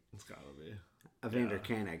 right? It's got to be. Evander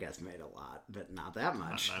Kane, I guess, made a lot, but not that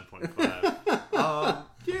much. Not 9.5.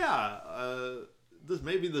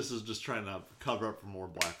 This is just trying to cover up for more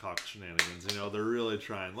Blackhawks shenanigans. You know, they're really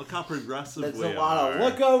trying. Look how progressive There's we are. There's a lot of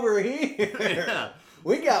look over here. Yeah.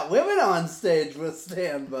 We got women on stage with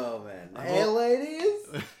Stan Bowman. Hey, ladies.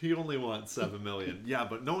 He only wants $7 million. Yeah,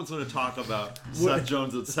 but no one's going to talk about Seth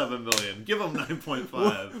Jones at $7 million. Give him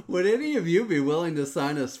 9.5. Would any of you be willing to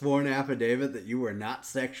sign a sworn affidavit that you were not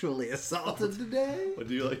sexually assaulted today? Would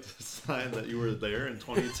you like to sign that you were there in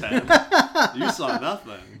 2010? You saw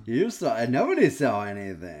nothing. Nobody saw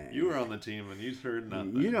anything. You were on the team and you heard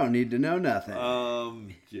nothing. You don't need to know nothing.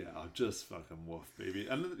 Yeah, just fucking woof, baby.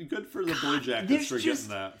 And good for the Blue Jackets for getting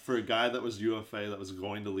that. For a guy that was UFA that was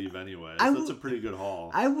going to leave anyway. That's a pretty good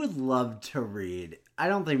haul. I would love to read. I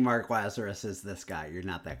don't think Mark Lazarus is this guy. You're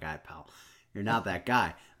not that guy, pal. You're not that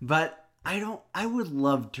guy. But I would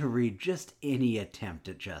love to read just any attempt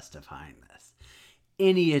at justifying this.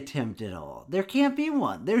 any attempt at all. There can't be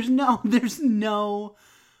one. There's no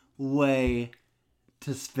way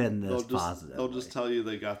to spin this positively. They'll just tell you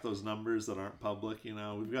they got those numbers that aren't public.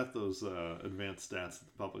 We've got those advanced stats that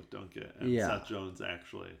the public don't get. And Seth Jones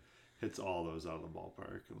actually hits all those out of the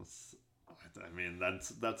ballpark. And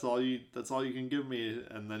that's all you can give me.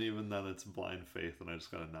 And then even then it's blind faith, and I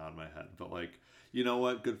just gotta nod my head. But you know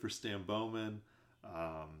what? Good for Stan Bowman.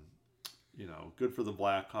 Good for the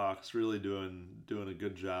Blackhawks. Really doing a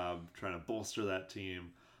good job trying to bolster that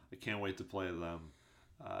team. I can't wait to play them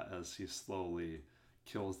as he slowly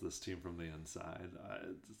kills this team from the inside.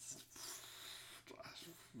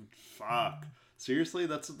 Fuck. Seriously,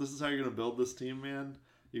 this is how you're gonna build this team, man?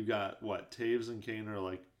 You've got Taves and Kane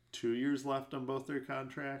are 2 years left on both their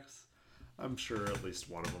contracts. I'm sure at least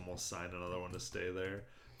one of them will sign another one to stay there.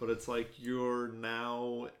 But it's you're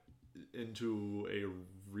now into a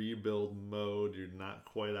rebuild mode. You're not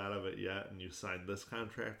quite out of it yet, and you signed this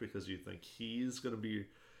contract because you think he's going to be...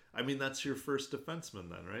 that's your first defenseman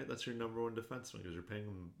then, right? That's your number one defenseman because you're paying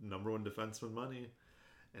him number one defenseman money.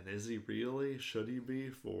 And is he really? Should he be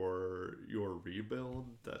for your rebuild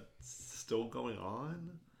that's still going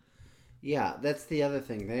on? Yeah, that's the other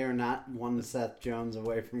thing. They are not one Seth Jones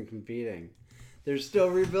away from competing. They're still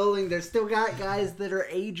rebuilding. They're still got guys that are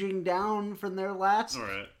aging down from their last... All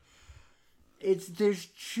right. There's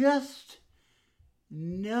just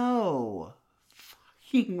no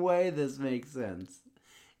fucking way this makes sense.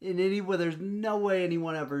 There's no way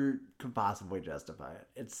anyone ever could possibly justify it.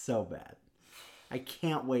 It's so bad. I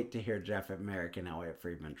can't wait to hear Jeff Merrick and Elliot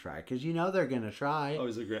Friedman try, because they're going to try. Oh,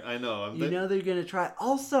 he's a great... I know. They're going to try.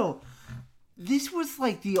 Also, this was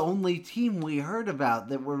the only team we heard about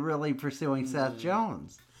that were really pursuing Seth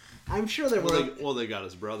Jones. I'm sure there were... they got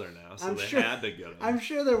his brother now, so had to get him. I'm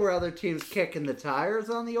sure there were other teams kicking the tires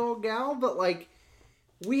on the old gal, but,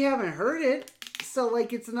 we haven't heard it. So,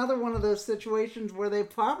 it's another one of those situations where they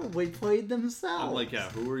probably played themselves. I'm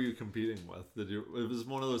who are you competing with? It was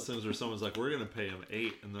one of those things where someone's we're going to pay him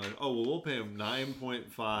 8, and they're we'll pay him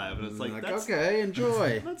 9.5, and it's that's... Okay,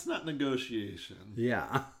 enjoy. That's not negotiation.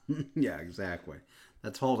 Yeah. Yeah, exactly.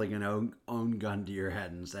 That's holding an own gun to your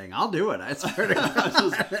head and saying, I'll do it, I swear to God.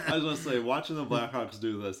 I was going to say, watching the Blackhawks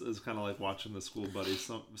do this is kind of like watching the school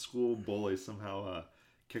bullies somehow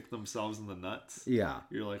kick themselves in the nuts. Yeah.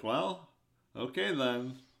 You're well, okay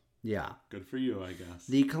then. Yeah. Good for you, I guess.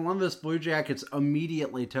 The Columbus Blue Jackets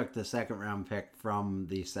immediately took the second-round pick from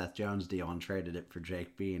the Seth Jones deal and traded it for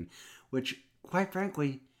Jake Bean, which, quite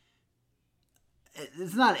frankly,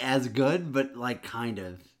 it's not as good, but, kind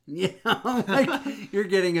of. You're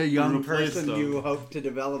getting a young person you hope to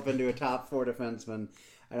develop into a top 4 defenseman.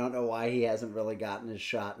 I don't know why he hasn't really gotten his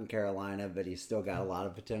shot in Carolina, but he's still got a lot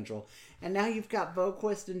of potential. And now you've got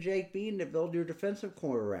Boquist and Jake Bean to build your defensive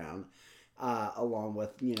core around, along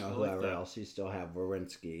with, whoever else you still have.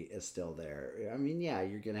 Werenski is still there.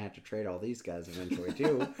 You're going to have to trade all these guys eventually,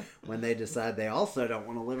 too, when they decide they also don't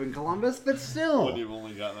want to live in Columbus, but still. When you've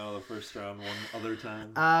only gotten out of the first round one other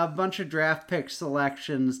time. A bunch of draft pick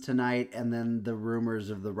selections tonight, and then the rumors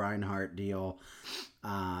of the Reinhart deal.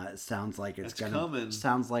 Sounds like it's gonna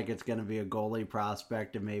be a goalie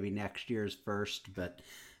prospect and maybe next year's first, but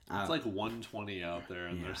it's 120 out there,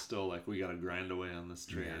 and they're still we got to grind away on this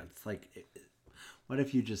trade. Yeah, it's what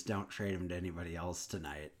if you just don't trade him to anybody else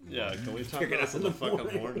tonight? Yeah, can we talk about this in the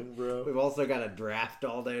fucking morning, bro? We've also got a draft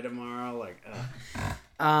all day tomorrow.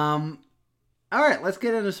 All right, let's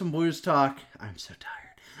get into some Blues talk. I'm so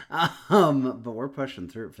tired. But we're pushing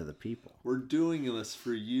through it for the people. We're doing this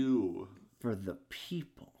for you. For the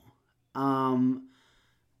people.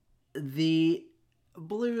 The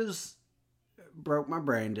Blues broke my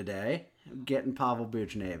brain today, getting Pavel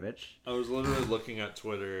Buchnevich. I was literally looking at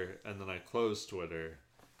Twitter, and then I closed Twitter,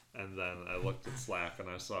 and then I looked at Slack, and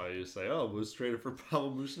I saw you say, "Oh, Blues traded for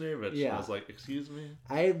Pavel Buchnevich." Yeah. And I was like, "Excuse me?"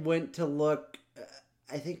 I went to look,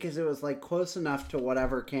 I think because it was close enough to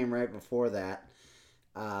whatever came right before that.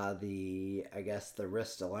 The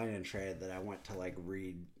Ristolainen trade that I went to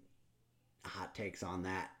read hot takes on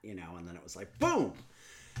that, and then it was boom,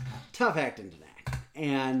 tough acting tonight,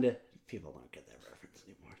 and people don't get that reference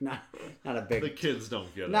anymore. Not a big. The kids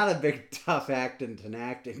don't get it. Not a big tough acting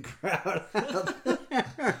crowd out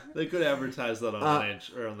there. They could advertise that on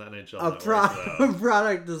the NHL. A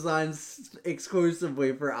product designed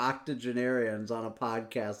exclusively for octogenarians on a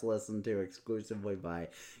podcast listened to exclusively by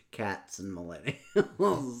cats and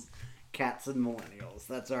millennials. Cats and millennials.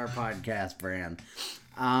 That's our podcast brand.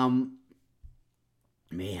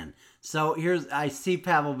 Man, so I see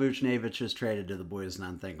Pavel Buchnevich is traded to the Blues, and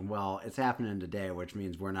I'm thinking, well, it's happening today, which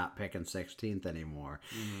means we're not picking 16th anymore.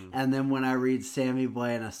 Mm-hmm. And then when I read Sammy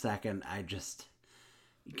Blais in a second,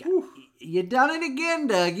 You done it again,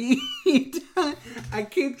 Dougie. I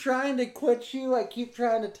keep trying to quit you. I keep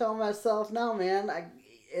trying to tell myself, no, man,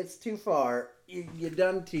 it's too far. You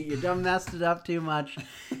done messed it up too much.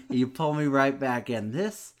 You pull me right back in.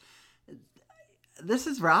 This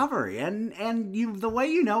is robbery, and the way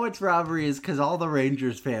you know it's robbery is because all the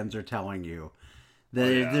Rangers fans are telling you.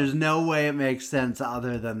 There's no way it makes sense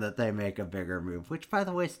other than that they make a bigger move, which, by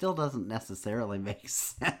the way, still doesn't necessarily make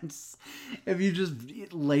sense. If you just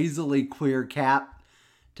lazily clear cap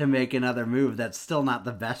to make another move, that's still not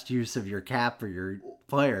the best use of your cap or your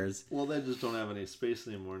players. Well, they just don't have any space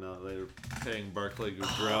anymore now. They're paying Barclay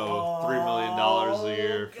Goodrow $3 million a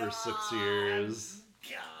year for 6 years.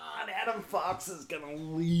 God, Adam Fox is going to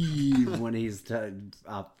leave when he's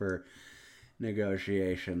up for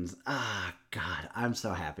negotiations. God, I'm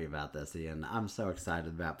so happy about this, Ian. I'm so excited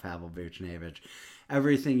about Pavel Buchnevich.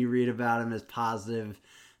 Everything you read about him is positive.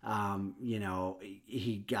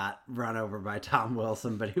 He got run over by Tom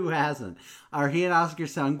Wilson, but who hasn't? Are he and Oscar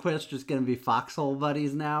Sundqvist just going to be foxhole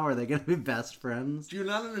buddies now? Are they going to be best friends? Do you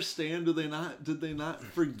not understand? Did they not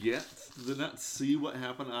forget? Did they not see what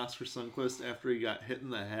happened to Oscar Sundqvist after he got hit in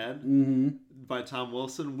the head by Tom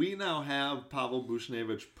Wilson? We now have Pavel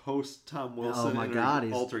Buchnevich post Tom Wilson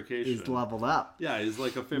altercation. He's leveled up. Yeah, he's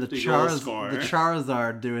like a 50 goal scorer. The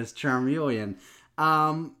Charizard to his Charmeleon.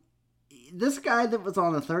 This guy that was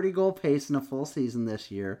on a 30-goal pace in a full season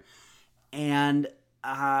this year, and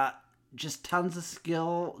just tons of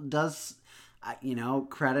skill, does,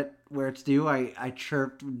 credit where it's due. I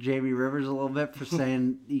chirped Jamie Rivers a little bit for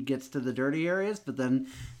saying he gets to the dirty areas, but then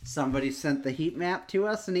somebody sent the heat map to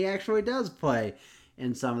us, and he actually does play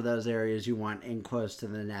in some of those areas you want in close to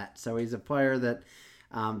the net. So he's a player that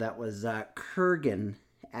was Kurgan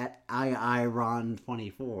at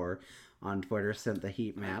IIRon24 on Twitter sent the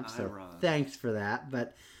heat map, so thanks for that.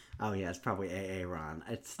 But it's probably Ron.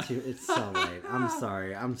 It's so late. I'm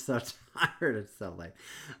sorry. I'm so tired. It's so late.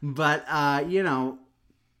 But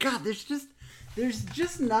God, there's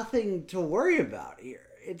just nothing to worry about here.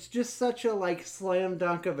 It's just such a slam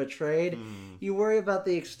dunk of a trade. You worry about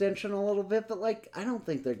the extension a little bit, but I don't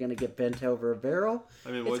think they're going to get bent over a barrel.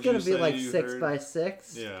 I mean, it's going to be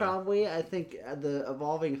 6x6 yeah. probably. I think the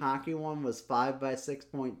Evolving Hockey one was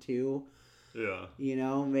 5x6.2. Yeah.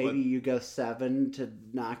 Maybe you go 7 to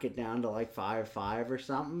knock it down to 5-5 or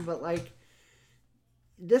something. But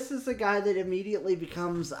this is a guy that immediately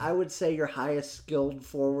becomes, I would say, your highest skilled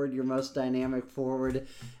forward, your most dynamic forward,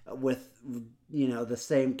 with the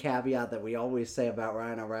same caveat that we always say about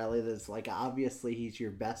Ryan O'Reilly. That's obviously he's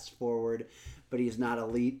your best forward, but he's not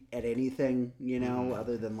elite at anything,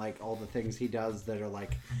 other than all the things he does that are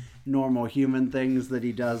normal human things that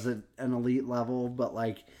he does at an elite level. But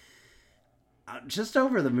just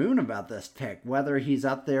over the moon about this pick, whether he's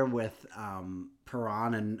up there with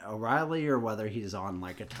Perron and O'Reilly or whether he's on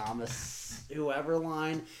a Thomas whoever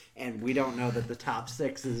line, and we don't know that the top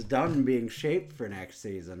 6 is done being shaped for next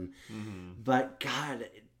season. But God,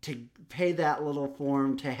 to pay that little for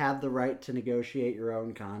him, to have the right to negotiate your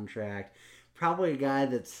own contract, probably a guy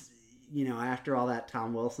that's, after all that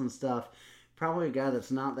Tom Wilson stuff, probably a guy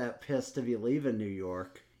that's not that pissed to be leaving New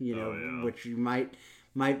York, which you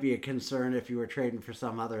might be a concern if you were trading for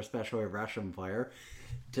some other, especially a Russian player,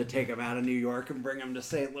 to take him out of New York and bring him to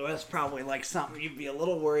St. Louis. Probably something you'd be a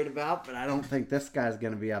little worried about, but I don't think this guy's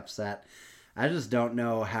going to be upset. I just don't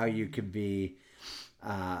know how you could be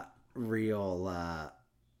real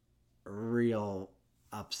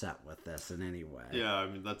upset with this in any way. Yeah, I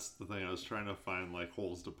mean, that's the thing. I was trying to find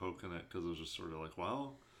holes to poke in it because it was just sort of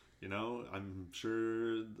well, I'm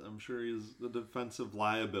sure he's a defensive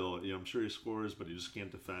liability. I'm sure he scores, but he just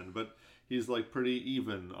can't defend. But he's pretty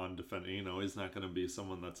even on defending. He's not going to be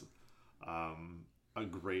someone that's a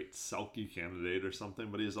great Selke candidate or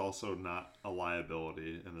something, but he's also not a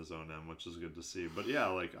liability in his own end, which is good to see. But yeah,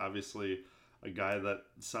 obviously a guy that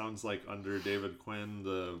sounds like under David Quinn,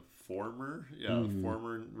 the former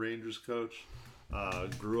Rangers coach.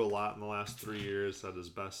 Grew a lot in the last 3 years. Had his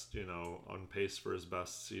best, on pace for his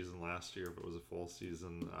best season last year if it was a full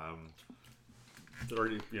season.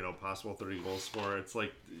 30, possible 30 goal scorer. It's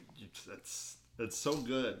it's so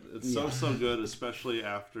good. It's so good, especially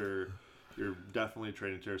after you're definitely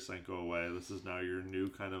trading Tarasenko away. This is now your new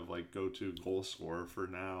kind of go-to goal scorer for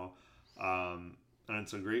now. And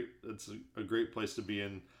it's a great place to be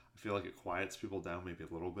in. I feel like it quiets people down maybe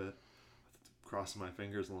a little bit. Crossing my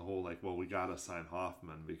fingers on the whole we gotta sign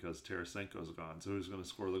Hoffman because Tarasenko's gone, so who's gonna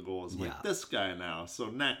score the goals? This guy now, so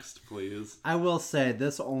next please. I will say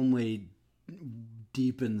this only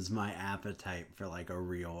deepens my appetite for like a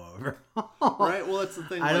real overhaul. Right. Well, that's the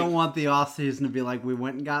thing. I don't want the offseason to be like we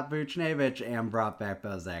went and got Buchnevich and brought back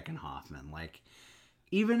Bozak and Hoffman. Like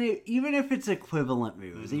even if it's equivalent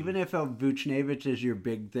moves, even if Buchnevich is your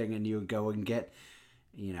big thing and you go and get,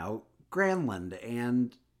 Granlund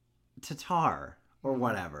and Tatar or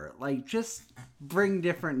whatever, like just bring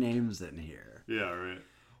different names in here. Yeah. Right.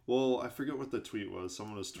 Well, I forget what the tweet was.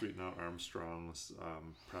 Someone was tweeting out Armstrong's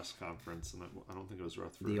press conference, and I don't think it was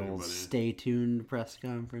Rutherford. The old stay tuned press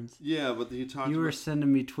conference. Yeah, but he talked. You were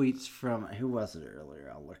sending me tweets from who was it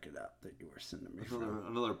earlier? I'll look it up. That you were sending me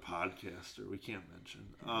another podcaster we can't mention.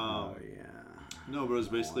 Oh yeah. No, but it was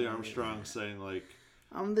basically Armstrong saying like,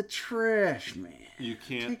 "I'm the trash man. You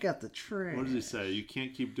can't take out the trash." What did he say? You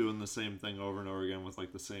can't keep doing the same thing over and over again with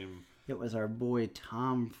like the same. It was our boy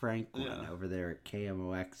Tom Franklin over there at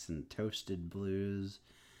KMOX and Toasted Blues.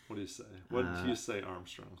 What do you say? What did you say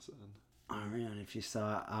Armstrong said? Oh man, if you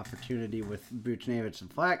saw opportunity with Buchnevich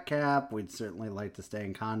and Flat Cap, we'd certainly like to stay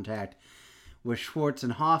in contact with Schwartz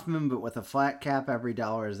and Hoffman, but with a flat cap, every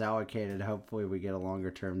dollar is allocated. Hopefully we get a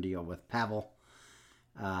longer term deal with Pavel.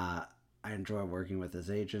 I enjoy working with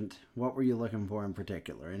his agent. What were you looking for in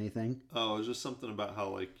particular? Anything? Oh, it was just something about how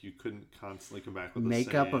like you couldn't constantly come back with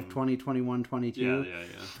makeup the same... of 2021-22. Yeah.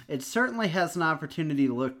 It certainly has an opportunity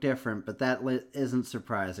to look different, but that isn't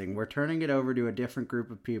surprising. We're turning it over to a different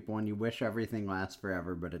group of people, and you wish everything lasts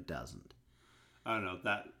forever, but it doesn't. I don't know.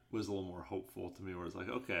 That was a little more hopeful to me, where it's like,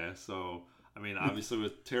 okay, so I mean, obviously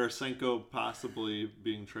with Tarasenko possibly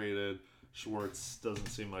being traded. Schwartz doesn't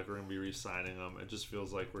seem like we're going to be re-signing him. It just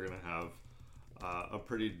feels like we're going to have a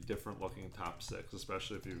pretty different looking top six,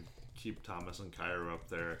 especially if you keep Thomas and Kyrou up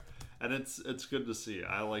there. And it's good to see.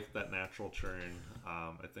 I like that natural churn.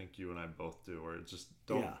 I think you and I both do, where it just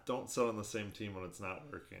don't sell on the same team when it's not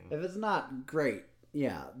working. If it's not great,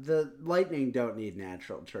 yeah, the Lightning don't need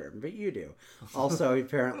natural churn, but you do. Also, he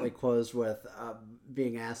apparently closed with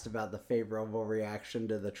being asked about the favorable reaction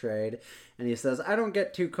to the trade, and he says, I don't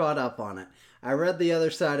get too caught up on it. I read the other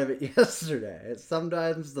side of it yesterday.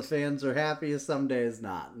 Sometimes the fans are happy, some days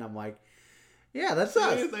not. And I'm like, yeah, that's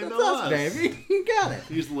us. That's us, baby. You got it.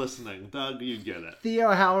 He's listening. Doug, you get it.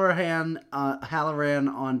 Theo Halloran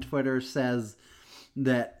on Twitter says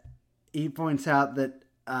that he points out that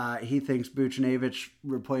he thinks Buchnevich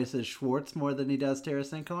replaces Schwartz more than he does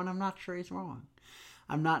Tarasenko, and I'm not sure he's wrong.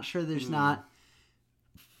 I'm not sure there's not...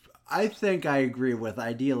 I think I agree with,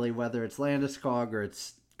 ideally, whether it's Landeskog or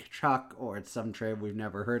it's Kachuk or it's some trade we've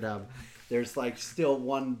never heard of, there's like still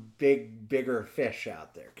one bigger fish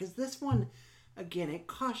out there. Because this one... Again, it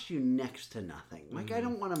costs you next to nothing. Like, I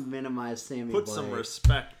don't want to minimize Sammy Blais. Put some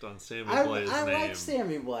respect on Sammy Blais' name. I like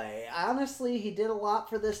Sammy Blais. Honestly, he did a lot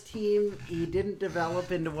for this team. He didn't develop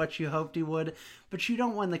into what you hoped he would. But you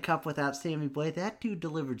don't win the cup without Sammy Blais. That dude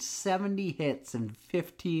delivered 70 hits in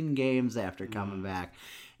 15 games after coming back,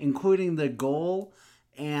 including the goal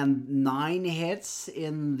and 9 hits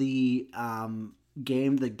in the...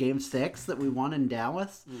 game 6 that we won in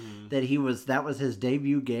Dallas, that was his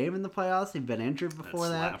debut game in the playoffs. He'd been injured before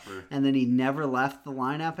that, and then he never left the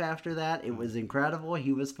lineup after that. It was incredible.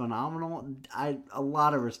 He was phenomenal. A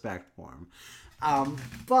lot of respect for him.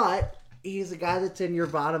 But he's a guy that's in your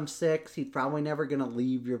bottom 6. He's probably never going to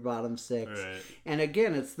leave your bottom 6. Right. And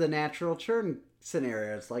again, it's the natural churn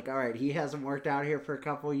scenario. It's like, all right, he hasn't worked out here for a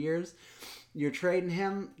couple of years. You're trading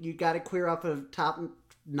him. You got to clear up a top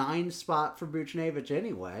 9 spot for Buchnevich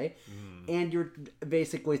anyway, and you're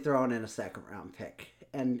basically throwing in a second round pick.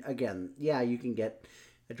 And again, yeah, you can get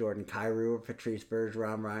a Jordan Kyrou or Patrice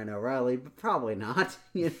Bergeron, Ryan O'Reilly, but probably not,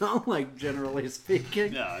 like generally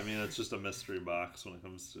speaking. Yeah, I mean, it's just a mystery box when it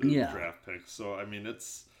comes to draft picks. So, I mean,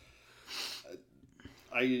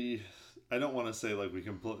 I don't want to say like we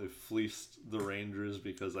completely fleeced the Rangers,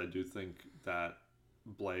 because I do think that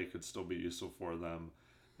Blais could still be useful for them.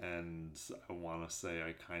 And I want to say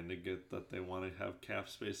I kind of get that they want to have cap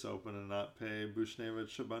space open and not pay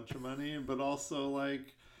Buchnevich a bunch of money. But also,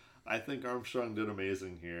 like, I think Armstrong did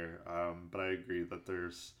amazing here. But I agree that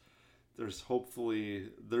there's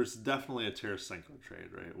definitely a Tarasenko trade,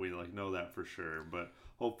 right? We, like, know that for sure. But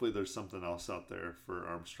hopefully there's something else out there for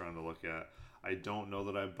Armstrong to look at. I don't know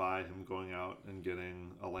that I buy him going out and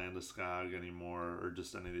getting a Landeskog anymore, or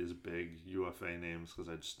just any of these big UFA names, because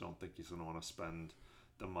I just don't think he's going to want to spend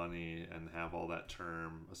the money and have all that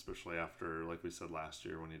term, especially after, like we said last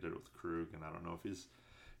year when he did it with Krug. And I don't know if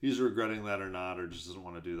he's regretting that or not, or just doesn't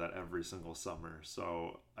want to do that every single summer.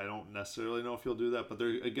 So I don't necessarily know if he'll do that. But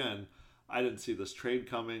there again, I didn't see this trade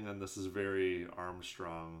coming, and this is very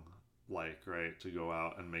Armstrong right, to go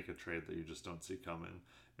out and make a trade that you just don't see coming.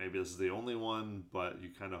 Maybe this is the only one, but you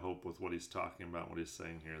kind of hope with what he's talking about, what he's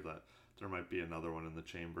saying here, that there might be another one in the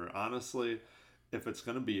chamber. Honestly, if it's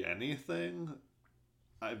going to be anything,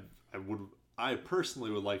 I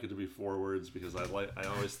personally would like it to be forwards, because I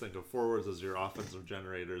always think of forwards as your offensive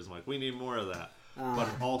generators. I'm like, we need more of that. But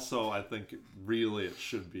also, I think really it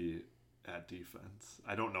should be at defense.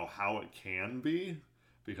 I don't know how it can be,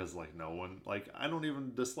 because like no one, like I don't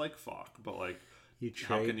even dislike Falk, but like you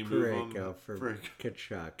trade Parayko for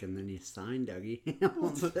Tkachuk, and then you sign Dougie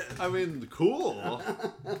Hamilton. I mean, cool.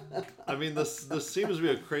 I mean, this seems to be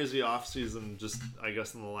a crazy offseason, just I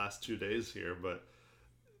guess in the last 2 days here, but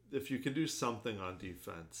if you can do something on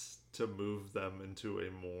defense to move them into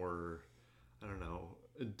a more, I don't know,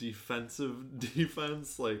 defensive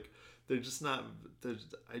defense, like I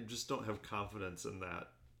just don't have confidence in that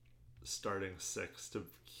starting six to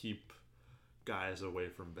keep guys away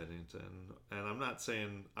from Binnington. And I'm not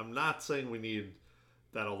saying we need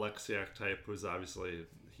that Alexiak type, who's obviously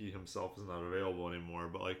he himself is not available anymore,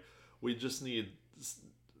 but like we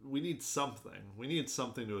need something. We need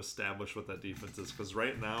something to establish what that defense is, because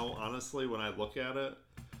right now, honestly, when I look at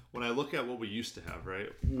what we used to have, right?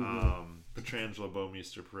 Mm-hmm. Pietrangelo,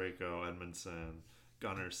 Bouwmeester, Parayko, Edmundson,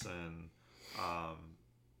 Gunnarsson,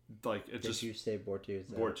 like it just... Did you say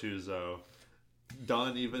Bortuzzo? Bortuzzo.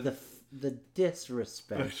 Done even... The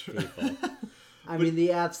disrespect, people. I mean,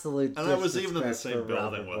 the absolute disrespect. And I was even in the same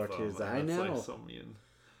building with Bortuzzo. them. I know. Like so mean.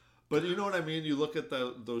 But you know what I mean? You look at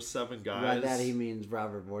those 7 guys. By that he means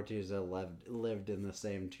Robert Bortuzzo lived in the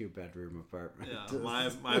same 2-bedroom apartment. Yeah,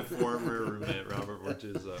 my former roommate, Robert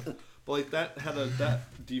Bortuzzo. But like that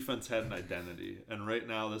defense had an identity. And right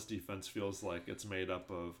now this defense feels like it's made up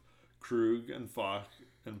of Krug and Falk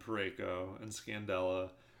and Parayko and Scandella.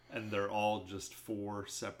 And they're all just 4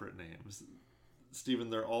 separate names. Steven,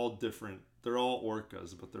 they're all different. They're all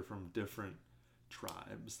orcas, but they're from different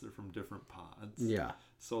tribes. They're from different pods. Yeah.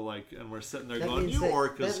 So like, and we're sitting there going, you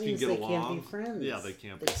orcas can get along. Can't be friends. Yeah, they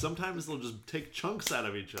can't be. Sometimes they'll just take chunks out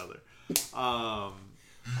of each other.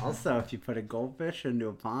 Also, if you put a goldfish into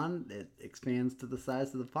a pond, it expands to the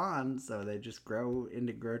size of the pond, so they just grow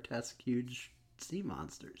into grotesque, huge sea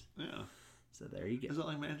monsters. Yeah. So there you go. Is it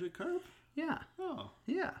like Magic Carp? Yeah. Oh.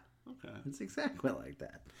 Yeah. Okay. It's exactly like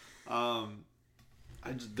that.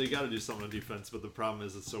 They got to do something on defense, but the problem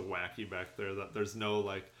is it's so wacky back there that there's no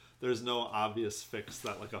obvious fix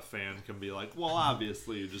that like a fan can be like, well,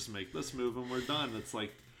 obviously you just make this move and we're done. It's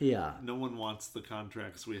like, yeah, no one wants the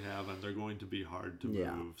contracts we have, and they're going to be hard to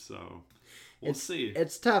move. So we'll see.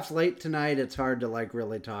 It's tough. Late tonight, it's hard to like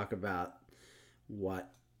really talk about what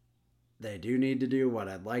they do need to do, what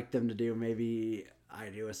I'd like them to do. Maybe I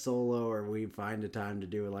do a solo, or we find a time to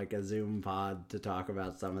do like a Zoom pod to talk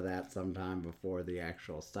about some of that sometime before the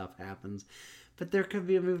actual stuff happens. But there could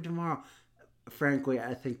be a move tomorrow. Frankly,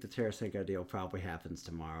 I think the Tarasenko deal probably happens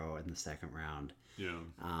tomorrow in the second round. Yeah.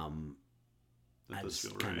 That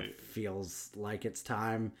just kind of feels like it's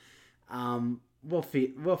time. We'll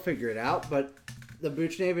figure it out, but the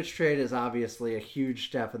Buchnevich trade is obviously a huge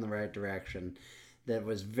step in the right direction. That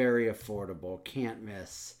was very affordable. Can't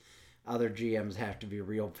miss. Other GMs have to be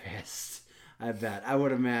real pissed. I bet. I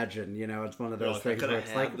would imagine. It's one of those things where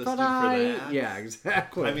it's like, yeah,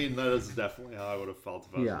 exactly. I mean, that is definitely how I would have felt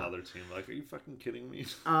if I was another team. Like, are you fucking kidding me?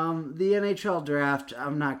 The NHL draft,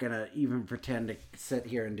 I'm not going to even pretend to sit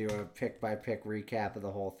here and do a pick-by-pick recap of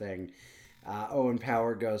the whole thing. Owen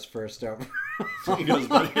Power goes first over. He goes,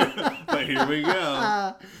 but here we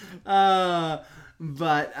go.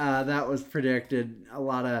 But that was predicted. A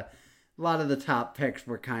lot of the top picks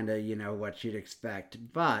were kind of, what you'd expect.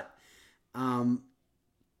 But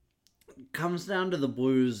comes down to the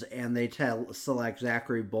Blues, and they select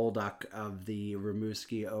Zachary Bolduc of the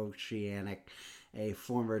Rimouski Oceanic, a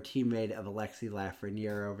former teammate of Alexis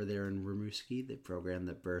Lafreniere over there in Rimouski, the program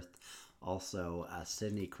that birthed also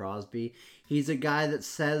Sidney Crosby. He's a guy that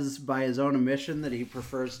says by his own admission that he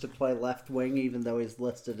prefers to play left wing, even though he's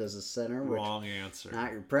listed as a center. Wrong answer.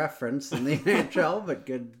 Not your preference in the NHL, but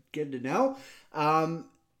good to know.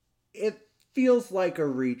 It feels like a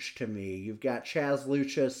reach to me. You've got Chaz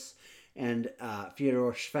Lucius and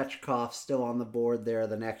Fyodor Svechkov still on the board there,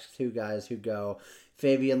 the next 2 guys who go.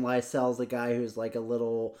 Fabian Lysel's a guy who's like a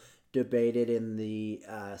little debated in the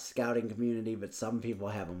scouting community, but some people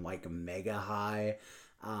have him like a mega high,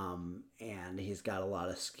 and he's got a lot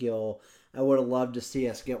of skill. I would have loved to see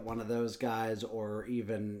us get one of those guys, or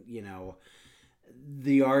even,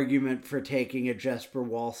 the argument for taking a Jesper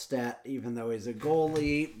Wallstedt, even though he's a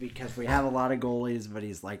goalie, because we have a lot of goalies, but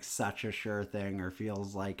he's like such a sure thing, or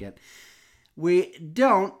feels like it. We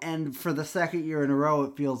don't, and for the second year in a row,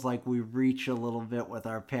 it feels like we reach a little bit with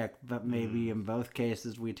our pick, but maybe in both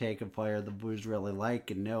cases we take a player the Blues really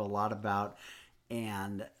like and know a lot about,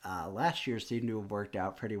 and last year seemed to have worked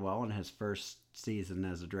out pretty well in his first season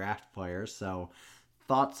as a draft player, so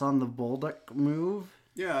thoughts on the Bolduc move?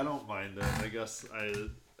 Yeah, I don't mind it. I guess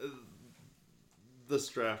this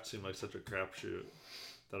draft seemed like such a crapshoot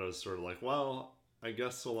that I was sort of like, well, I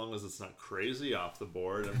guess so long as it's not crazy off the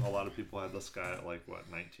board, and a lot of people had this guy at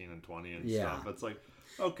 19 and 20 and stuff. It's like,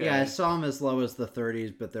 okay. Yeah, I saw him as low as the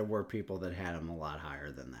 30s, but there were people that had him a lot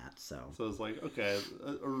higher than that. So it's like, okay,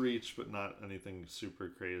 a reach, but not anything super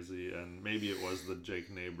crazy. And maybe it was the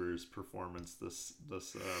Jake Neighbors performance this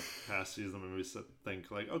past season that made me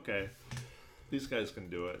think like, okay, these guys can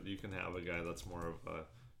do it. You can have a guy that's more of a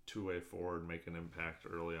two-way forward, make an impact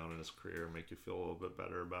early on in his career, make you feel a little bit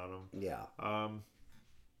better about him. Yeah.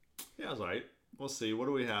 Yeah, it's all right. We'll see. What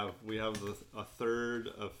do we have? We have a third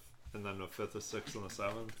of, and then a fifth, a sixth, and a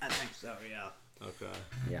seventh? I think so, yeah. Okay.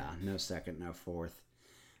 Yeah, no second, no fourth.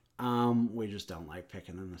 We just don't like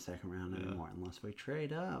picking in the second round anymore unless we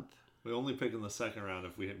trade up. We only pick in the second round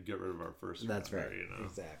if we get rid of our first round. That's right.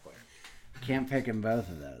 Exactly. Can't pick in both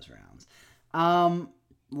of those rounds. A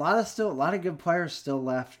lot of good players still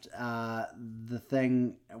left. The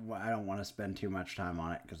thing, I don't want to spend too much time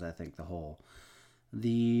on it because I think the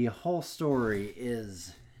whole story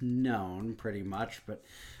is known pretty much. But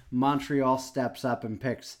Montreal steps up and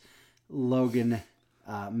picks Logan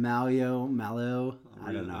Malio.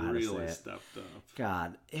 I don't know how to say it. Stepped up.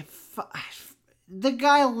 God, if the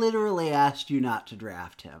guy literally asked you not to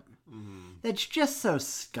draft him, that's just so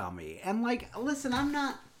scummy. And listen,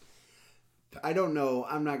 I don't know.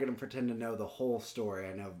 I'm not going to pretend to know the whole story.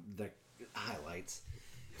 I know the highlights.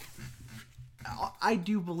 I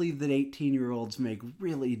do believe that 18-year-olds make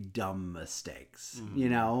really dumb mistakes,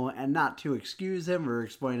 and not to excuse him or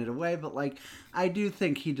explain it away, but I do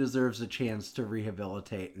think he deserves a chance to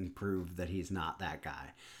rehabilitate and prove that he's not that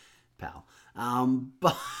guy, pal.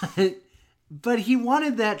 But he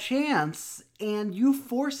wanted that chance, and you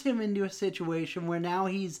force him into a situation where now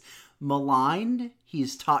he's maligned.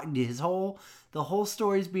 He's talking the whole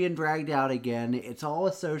story's being dragged out again. It's all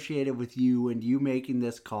associated with you and you making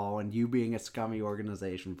this call and you being a scummy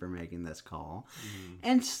organization for making this call.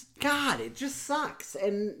 And God, it just sucks.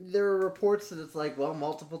 And there are reports that it's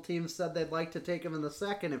multiple teams said they'd like to take him in the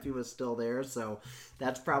second if he was still there. So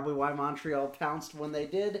that's probably why Montreal pounced when they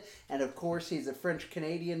did. And of course, he's a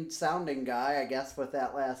French-Canadian sounding guy, I guess, with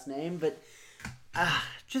that last name. But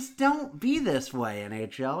just don't be this way,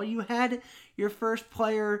 NHL. You had your first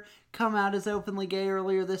player come out as openly gay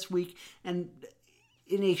earlier this week, and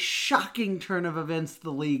in a shocking turn of events,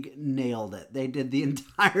 the league nailed it. They did the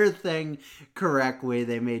entire thing correctly.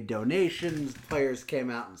 They made donations. Players came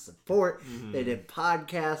out in support. They did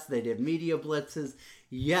podcasts. They did media blitzes.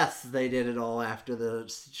 Yes, they did it all after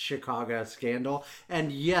the Chicago scandal.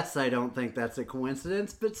 And yes, I don't think that's a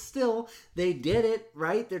coincidence, but still, they did it,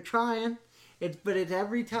 right? They're trying. But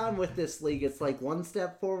every time with this league, it's one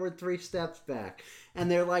step forward, 3 steps back. And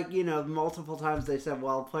they're multiple times they said,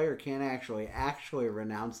 well, a player can't actually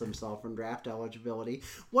renounce himself from draft eligibility.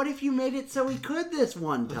 What if you made it so he could this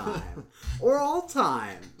one time? Or all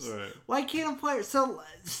times? Right. Why can't a player... So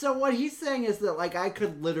what he's saying is that, I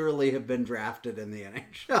could literally have been drafted in the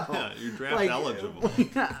NHL. Yeah, you're draft eligible.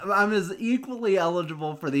 I'm as equally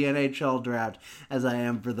eligible for the NHL draft as I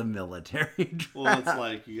am for the military draft. Well,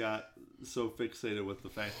 it's you got so fixated with the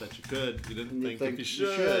fact that you could, you didn't think if you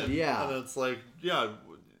should. Yeah. And it's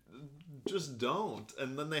just don't.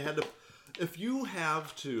 And then they had to, if you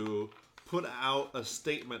have to put out a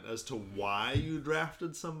statement as to why you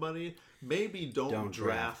drafted somebody, maybe don't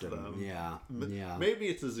draft them. Yeah. Maybe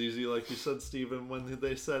it's as easy, like you said, Steven, when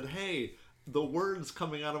they said, hey, the words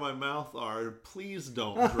coming out of my mouth are, please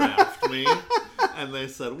don't draft me. And they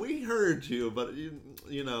said, we heard you, but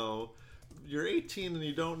you're 18 and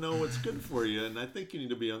you don't know what's good for you, and I think you need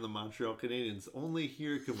to be on the Montreal Canadiens. Only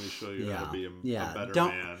here can we show you how to be a better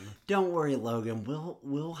man. Don't worry, Logan.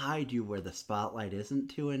 We'll hide you where the spotlight isn't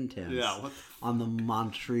too intense. Yeah, on the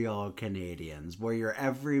Montreal Canadiens, where your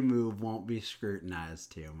every move won't be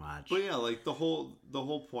scrutinized too much. But yeah, the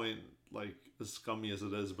whole point, as scummy as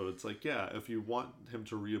it is, but it's if you want him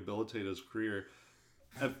to rehabilitate his career,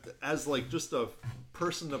 as just a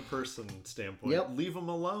person-to-person standpoint, leave him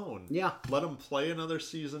alone. Yeah. Let him play another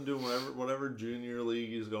season, doing whatever junior league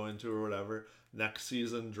he's going to or whatever. Next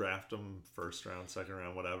season, draft him first round, second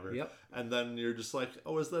round, whatever. Yep. And then you're just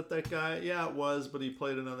oh, is that guy? Yeah, it was, but he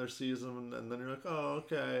played another season, and then you're oh,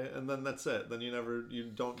 okay. And then that's it. Then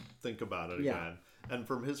you don't think about it again. And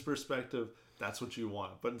from his perspective, that's what you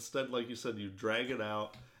want. But instead, like you said, you drag it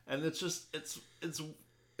out, and it's just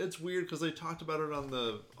it's weird because they talked about it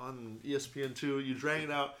on ESPN too. You drag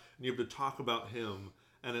it out, and you have to talk about him,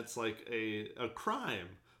 and it's like a crime.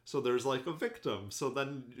 So there's like a victim. So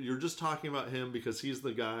then you're just talking about him because he's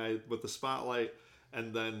the guy with the spotlight.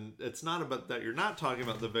 And then it's not about that you're not talking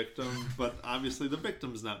about the victim, but obviously the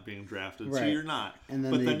victim's not being drafted, so you're not. And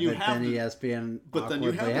then ESPN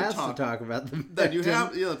has to talk about the victim. Then you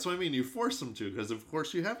have, that's what I mean. You force them to, because of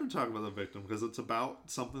course you have to talk about the victim because it's about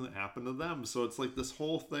something that happened to them. So it's like this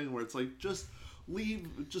whole thing where it's like, just leave,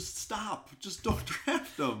 just stop, just don't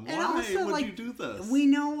draft them. And why also, would you do this? We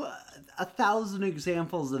know 1,000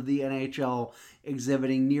 examples of the NHL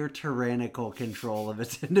exhibiting near tyrannical control of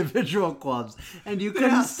its individual clubs, and you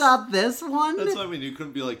couldn't stop this one? That's what I mean. You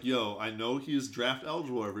couldn't be like, yo, I know he's draft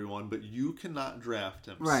eligible, everyone, but you cannot draft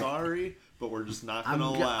him. Right. Sorry, but we're just not going to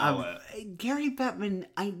allow it. Gary Bettman,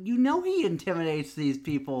 he intimidates these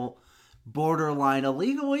people borderline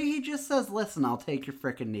illegally. He just says, listen, I'll take your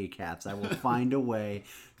frickin' kneecaps. I will find a way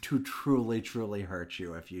to truly, truly hurt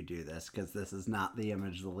you if you do this, because this is not the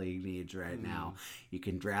image the league needs right now. You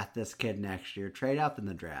can draft this kid next year, trade up in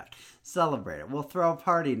the draft, celebrate it. We'll throw a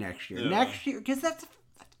party next year. Next year, because that's a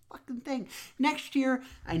fucking thing. Next year,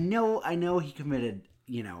 I know he committed,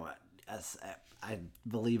 I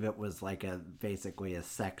believe it was like basically a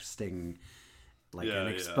sexting, like an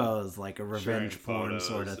exposed, like a revenge porn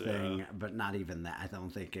sort of thing, but not even that. I don't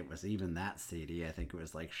think it was even that seedy. I think it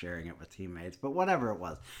was like sharing it with teammates, but whatever it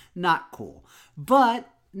was, not cool. But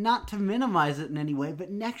not to minimize it in any way,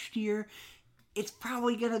 but next year, it's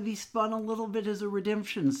probably going to be spun a little bit as a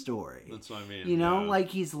redemption story. That's what I mean. Like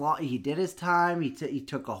he did his time. He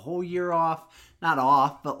took a whole year off. Not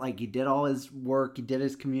off, but like he did all his work. He did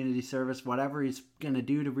his community service, whatever he's going to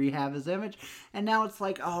do to rehab his image. And now it's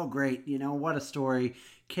like, oh, great. What a story.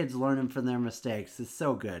 Kids learning from their mistakes. It's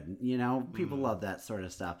so good. People love that sort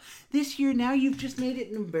of stuff. This year, now you've just made it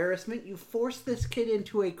an embarrassment. You forced this kid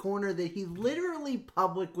into a corner that he literally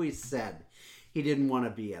publicly said he didn't want to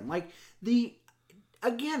be in.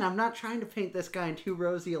 Again, I'm not trying to paint this guy in too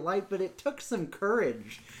rosy a light, but it took some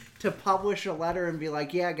courage to publish a letter and be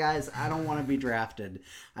like, yeah, guys, I don't want to be drafted.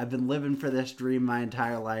 I've been living for this dream my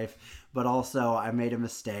entire life, but also I made a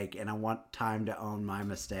mistake, and I want time to own my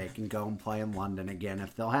mistake and go and play in London again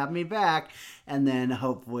if they'll have me back. And then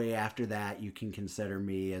hopefully after that, you can consider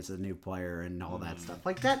me as a new player and all that stuff.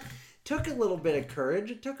 Like that took a little bit of courage.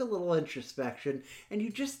 It took a little introspection, and you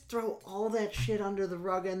just throw all that shit under the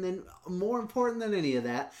rug. And then, more important than any of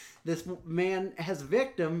that, this man has a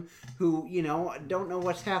victim who, don't know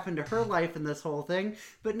what's happened to her life in this whole thing.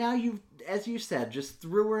 But now you, as you said, just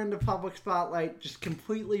threw her into public spotlight, just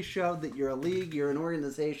completely showed that you're a league, you're an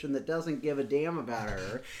organization that doesn't give a damn about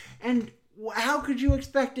her. And how could you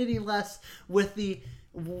expect any less with the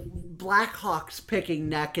Blackhawks picking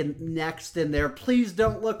next in their please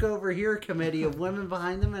don't look over here committee of women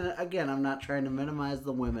behind them? And again, I'm not trying to minimize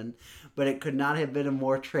the women, but it could not have been a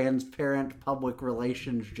more transparent public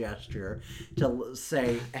relations gesture to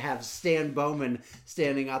have Stan Bowman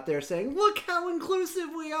standing out there saying, look how inclusive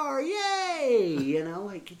we are, yay!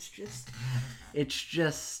 It's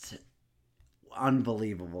just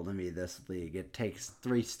unbelievable to me, this league. It takes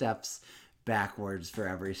 3 steps backwards for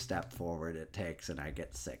every step forward it takes, and I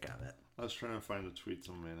get sick of it. I was trying to find a tweet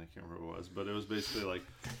somewhere, I can't remember what it was, but it was basically like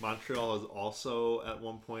Montreal has also at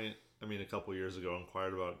one point, a couple years ago,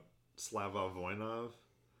 inquired about Slava Voinov,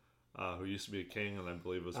 who used to be a king and I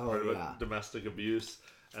believe was part of a domestic abuse.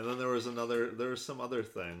 And then there was some other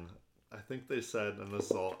thing. I think they said, and this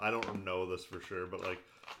is all, I don't know this for sure, but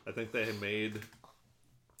I think they had made,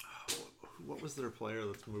 what was their player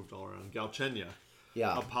that's moved all around? Galchenyuk.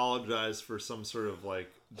 Apologize for some sort of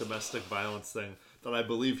domestic violence thing that I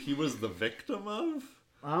believe he was the victim of.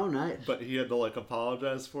 Oh, nice. But he had to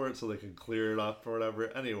apologize for it so they could clear it up or whatever.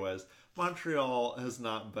 Anyways, Montreal has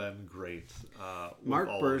not been great. Marc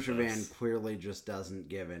Bergevin clearly just doesn't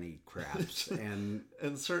give any craps, and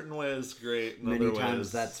in certain ways, great. In many other times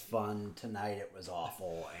ways, that's fun. Tonight it was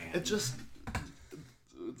awful, and it just.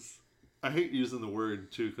 I hate using the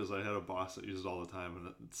word too because I had a boss that used it all the time and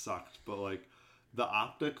it sucked. But the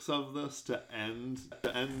optics of this to end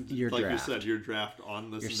your like draft. You said, your draft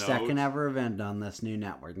on this your note. Second ever event on this new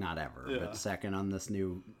network. Not ever, but second on this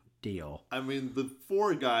new deal. The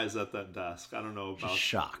 4 guys at that desk, I don't know about. Just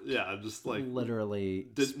shocked. Yeah, just literally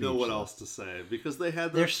didn't know what else to say because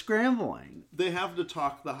they're scrambling. They have to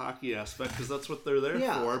talk the hockey aspect because that's what they're there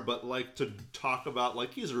for. But to talk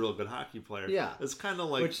about he's a real good hockey player. Yeah, it's kind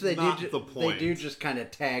of which they not the point. They do just kind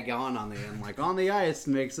of tag on the end, on the ice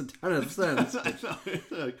makes a ton of sense.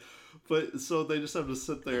 But so they just have to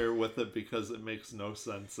sit there with it because it makes no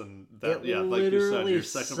sense. And that, like you said, your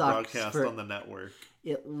second broadcast on the network.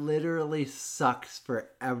 It literally sucks for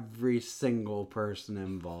every single person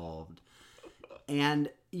involved. And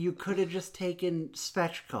you could have just taken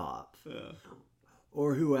Svechkov. Yeah.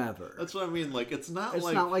 Or whoever. That's what I mean. Like, it's not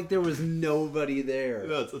like there was nobody there.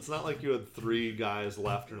 Yeah, it's not like you had 3 guys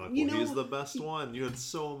left and like, he's the best one. You had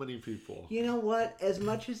so many people. You know what? As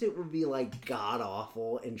much as it would be like god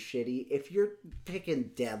awful and shitty, if you're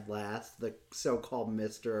picking dead last, the so-called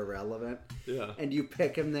Mr. Irrelevant, and you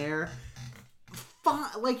pick him there,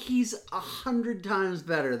 like he's 100 times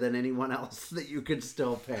better than anyone else that you could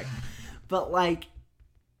still pick. But like,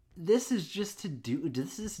 this is just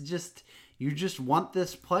you just want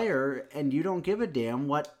this player, and you don't give a damn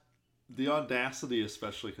what. The audacity,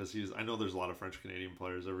 especially because I know there's a lot of French Canadian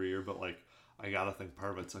players every year, but like, I gotta think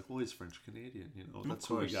part of it's like, well, he's French Canadian, that's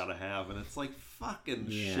who we gotta have, and it's like fucking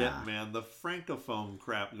shit, man. The francophone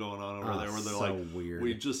crap going on over there, where they're so like, weird.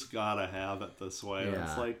 We just gotta have it this way. And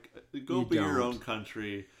it's like, go be your own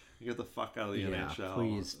country, and get the fuck out of the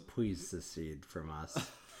NHL. Please secede from us.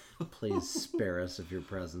 Please spare us of your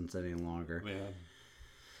presence any longer. Man.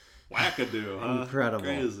 Wackadoo, huh? Incredible.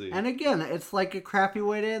 Crazy. And again, it's like a crappy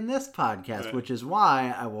way to end this podcast, which is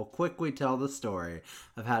why I will quickly tell the story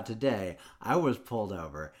of how today I was pulled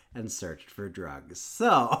over and searched for drugs.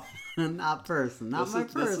 So, not my person. This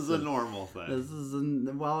is a normal thing.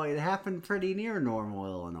 It happened pretty near normal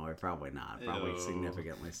Illinois. Probably not. Probably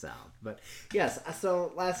significantly south. But yes,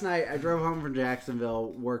 so last night I drove home from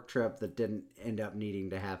Jacksonville, work trip that didn't end up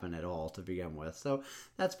needing to happen at all to begin with. So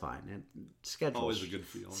that's fine. And always a good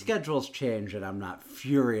feeling. Schedules change, and I'm not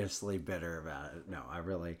furiously bitter about it. No, I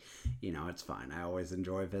really, it's fine. I always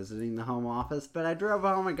enjoy visiting the home office. But I drove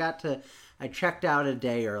home and I checked out a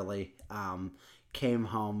day early, came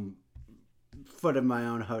home, footed my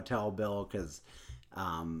own hotel bill because,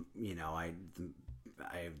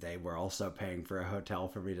 they were also paying for a hotel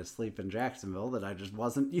for me to sleep in Jacksonville that I just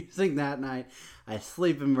wasn't using that night. I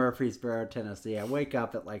sleep in Murfreesboro, Tennessee. I wake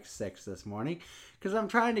up at like 6 this morning because I'm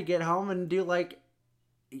trying to get home and do like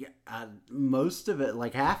most of it,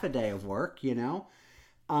 like half a day of work, and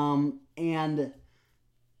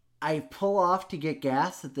I pull off to get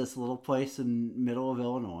gas at this little place in middle of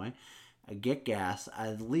Illinois. I get gas,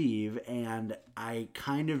 I leave, and I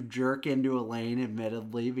kind of jerk into a lane,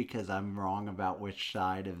 admittedly, because I'm wrong about which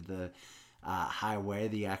side of the highway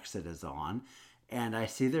the exit is on. And I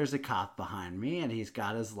see there's a cop behind me, and he's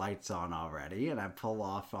got his lights on already, and I pull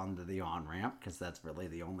off onto the on-ramp, because that's really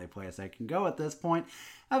the only place I can go at this point.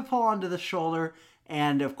 I pull onto the shoulder,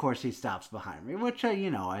 and of course he stops behind me, which I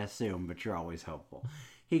assume, but you're always hopeful.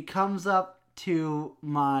 He comes up to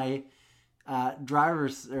my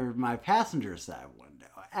my passenger side window,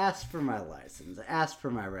 asks for my license, asks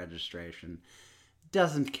for my registration,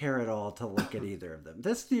 doesn't care at all to look at either of them.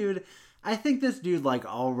 I think this dude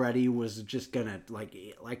already was just gonna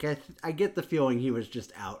I get the feeling he was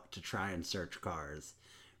just out to try and search cars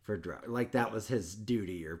for drugs. That was his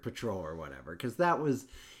duty or patrol or whatever. Because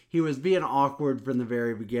he was being awkward from the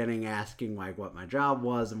very beginning, asking what my job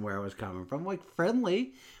was and where I was coming from.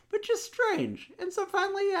 Friendly, but just strange. And so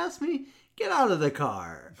finally he asked me, "Get out of the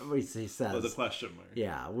car," he says. With a question mark.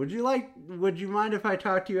 Yeah. Would you mind if I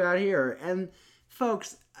talk to you out here? And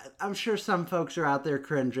folks, I'm sure some folks are out there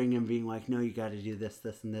cringing and being like, "No, you got to do this,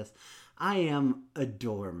 this, and this." I am a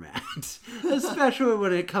doormat, especially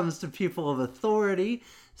when it comes to people of authority.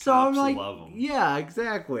 So Cops I'm love them. Yeah,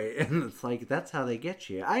 exactly. And it's that's how they get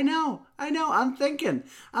you. I know. I'm thinking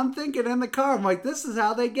in the car. I'm like, this is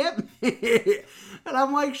how they get me. And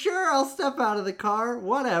I'm like, sure, I'll step out of the car,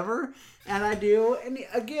 whatever. And I do. And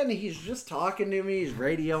again, he's just talking to me. He's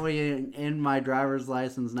radioing in my driver's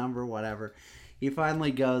license number, whatever. He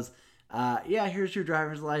finally goes, yeah, here's your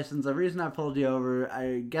driver's license. The reason I pulled you over,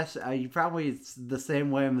 I guess you probably, it's the same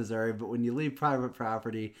way in Missouri, but when you leave private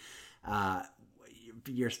property,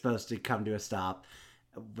 you're supposed to come to a stop,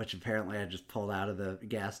 which apparently I just pulled out of the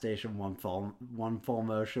gas station one full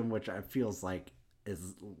motion, which I feels like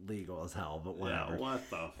is legal as hell, but whatever. Yeah, what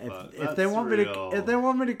the fuck? If they want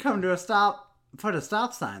me to come to a stop, put a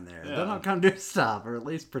stop sign there. Yeah. Then I'll come to a stop, or at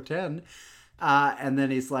least pretend. And then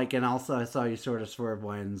he's like, and also I saw you sort of swerve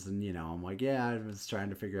lanes, and I'm like, yeah, I was trying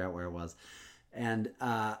to figure out where it was. And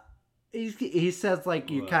he says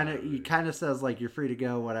you kind of says you're free to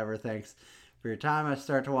go, whatever, thanks for your time. I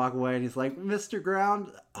start to walk away, and he's like, Mr.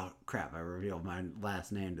 Ground. Oh crap, I revealed my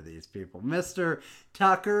last name to these people. Mr.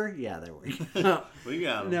 Tucker. Yeah, there we go. We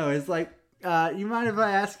got him. No, it's like, you mind if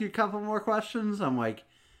I ask you a couple more questions? I'm like,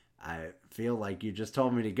 I feel like you just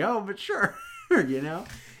told me to go, but sure.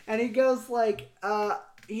 And he goes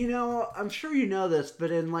I'm sure you know this, but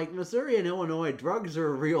in like Missouri and Illinois, drugs are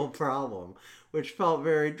a real problem, which felt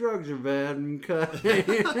very drugs are bad and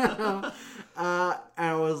and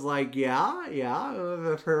I was like, yeah,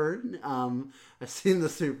 I've heard. I've seen the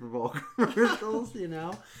Super Bowl commercials,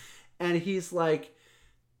 and he's like,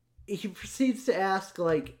 he proceeds to ask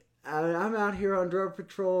like, I'm out here on drug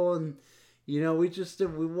patrol and we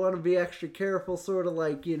want to be extra careful, sort of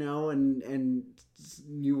like, and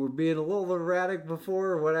you were being a little erratic before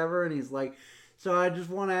or whatever. And he's like, so I just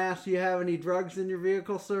want to ask, do you have any drugs in your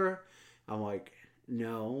vehicle, sir? I'm like,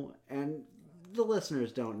 no. And the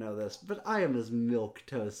listeners don't know this, but I am as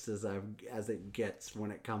milquetoast as it gets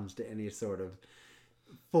when it comes to any sort of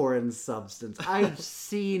foreign substance. I've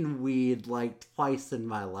seen weed like twice in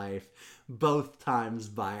my life, both times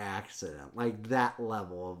by accident, like that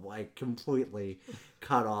level of like completely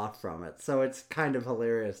cut off from it. So it's kind of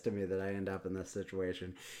hilarious to me that I end up in this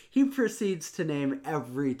situation. He proceeds to name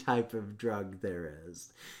every type of drug there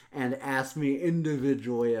is and ask me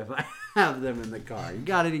individually if I have them in the car. You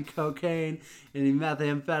got any cocaine, any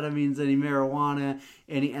methamphetamines, any marijuana,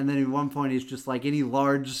 and then at one point he's just like, any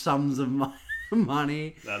large sums of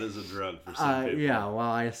money. That is a drug for some people. Yeah, well,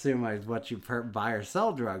 I assume what you buy or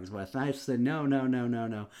sell drugs with. And I said, no.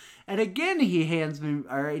 And again, he hands me,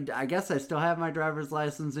 I guess I still have my driver's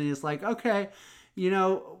license, and he's like, okay,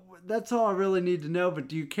 that's all I really need to know, but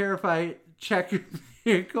do you care if I check your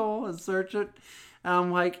vehicle and search it? And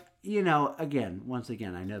I'm like, once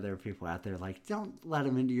again, I know there are people out there like, don't let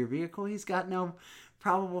him into your vehicle. He's got no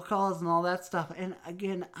probable cause and all that stuff. And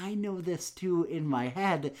again, I know this too in my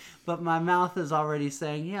head, but my mouth is already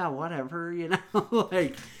saying, yeah, whatever,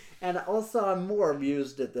 like, and also I'm more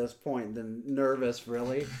amused at this point than nervous,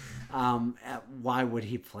 really. At why would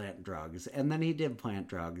he plant drugs? And then he did plant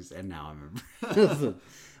drugs, and now I'm in prison.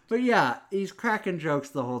 But yeah, he's cracking jokes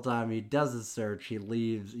the whole time. He does his search. He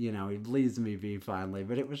leaves, he leaves me be finally.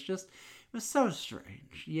 But it was so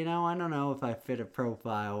strange. I don't know if I fit a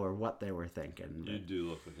profile or what they were thinking. You do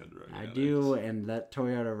look like a drug addict. I do, and that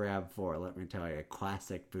Toyota RAV4, let me tell you, a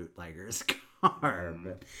classic bootlegger's car.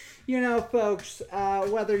 But, folks,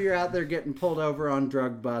 whether you're out there getting pulled over on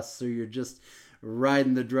drug busts or you're just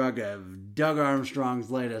riding the drug of Doug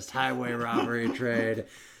Armstrong's latest highway robbery trade,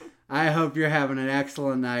 I hope you're having an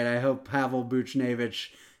excellent night. I hope Pavel Buchnevich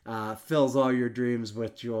fills all your dreams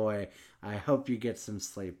with joy. I hope you get some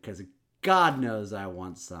sleep, because God knows I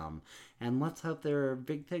want some. And let's hope there are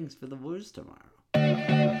big things for the Blues tomorrow.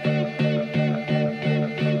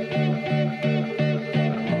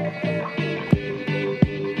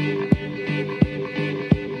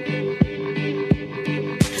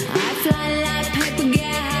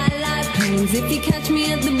 If you catch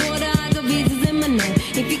me at the border, I got visas in my name.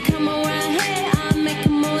 If you come around here, I'll make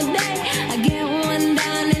them all day. I get one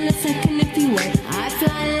down in a second if you wait. I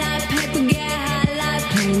fly like paper, get high like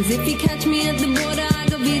planes. If you catch me at the border, I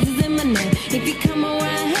got visas in my name. If you come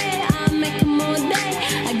around here, I'll make them all day.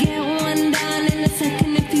 I get one down in a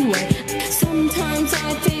second if you wait. Sometimes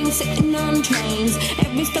I think sitting on trains.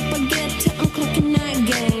 Every step I get to, I'm clocking that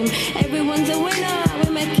game. Everyone's a winner,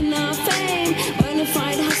 we're making our fame.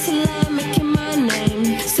 Bonafide hustler, making my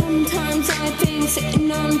name. Sometimes I think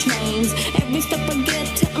sitting on trains. Every step I get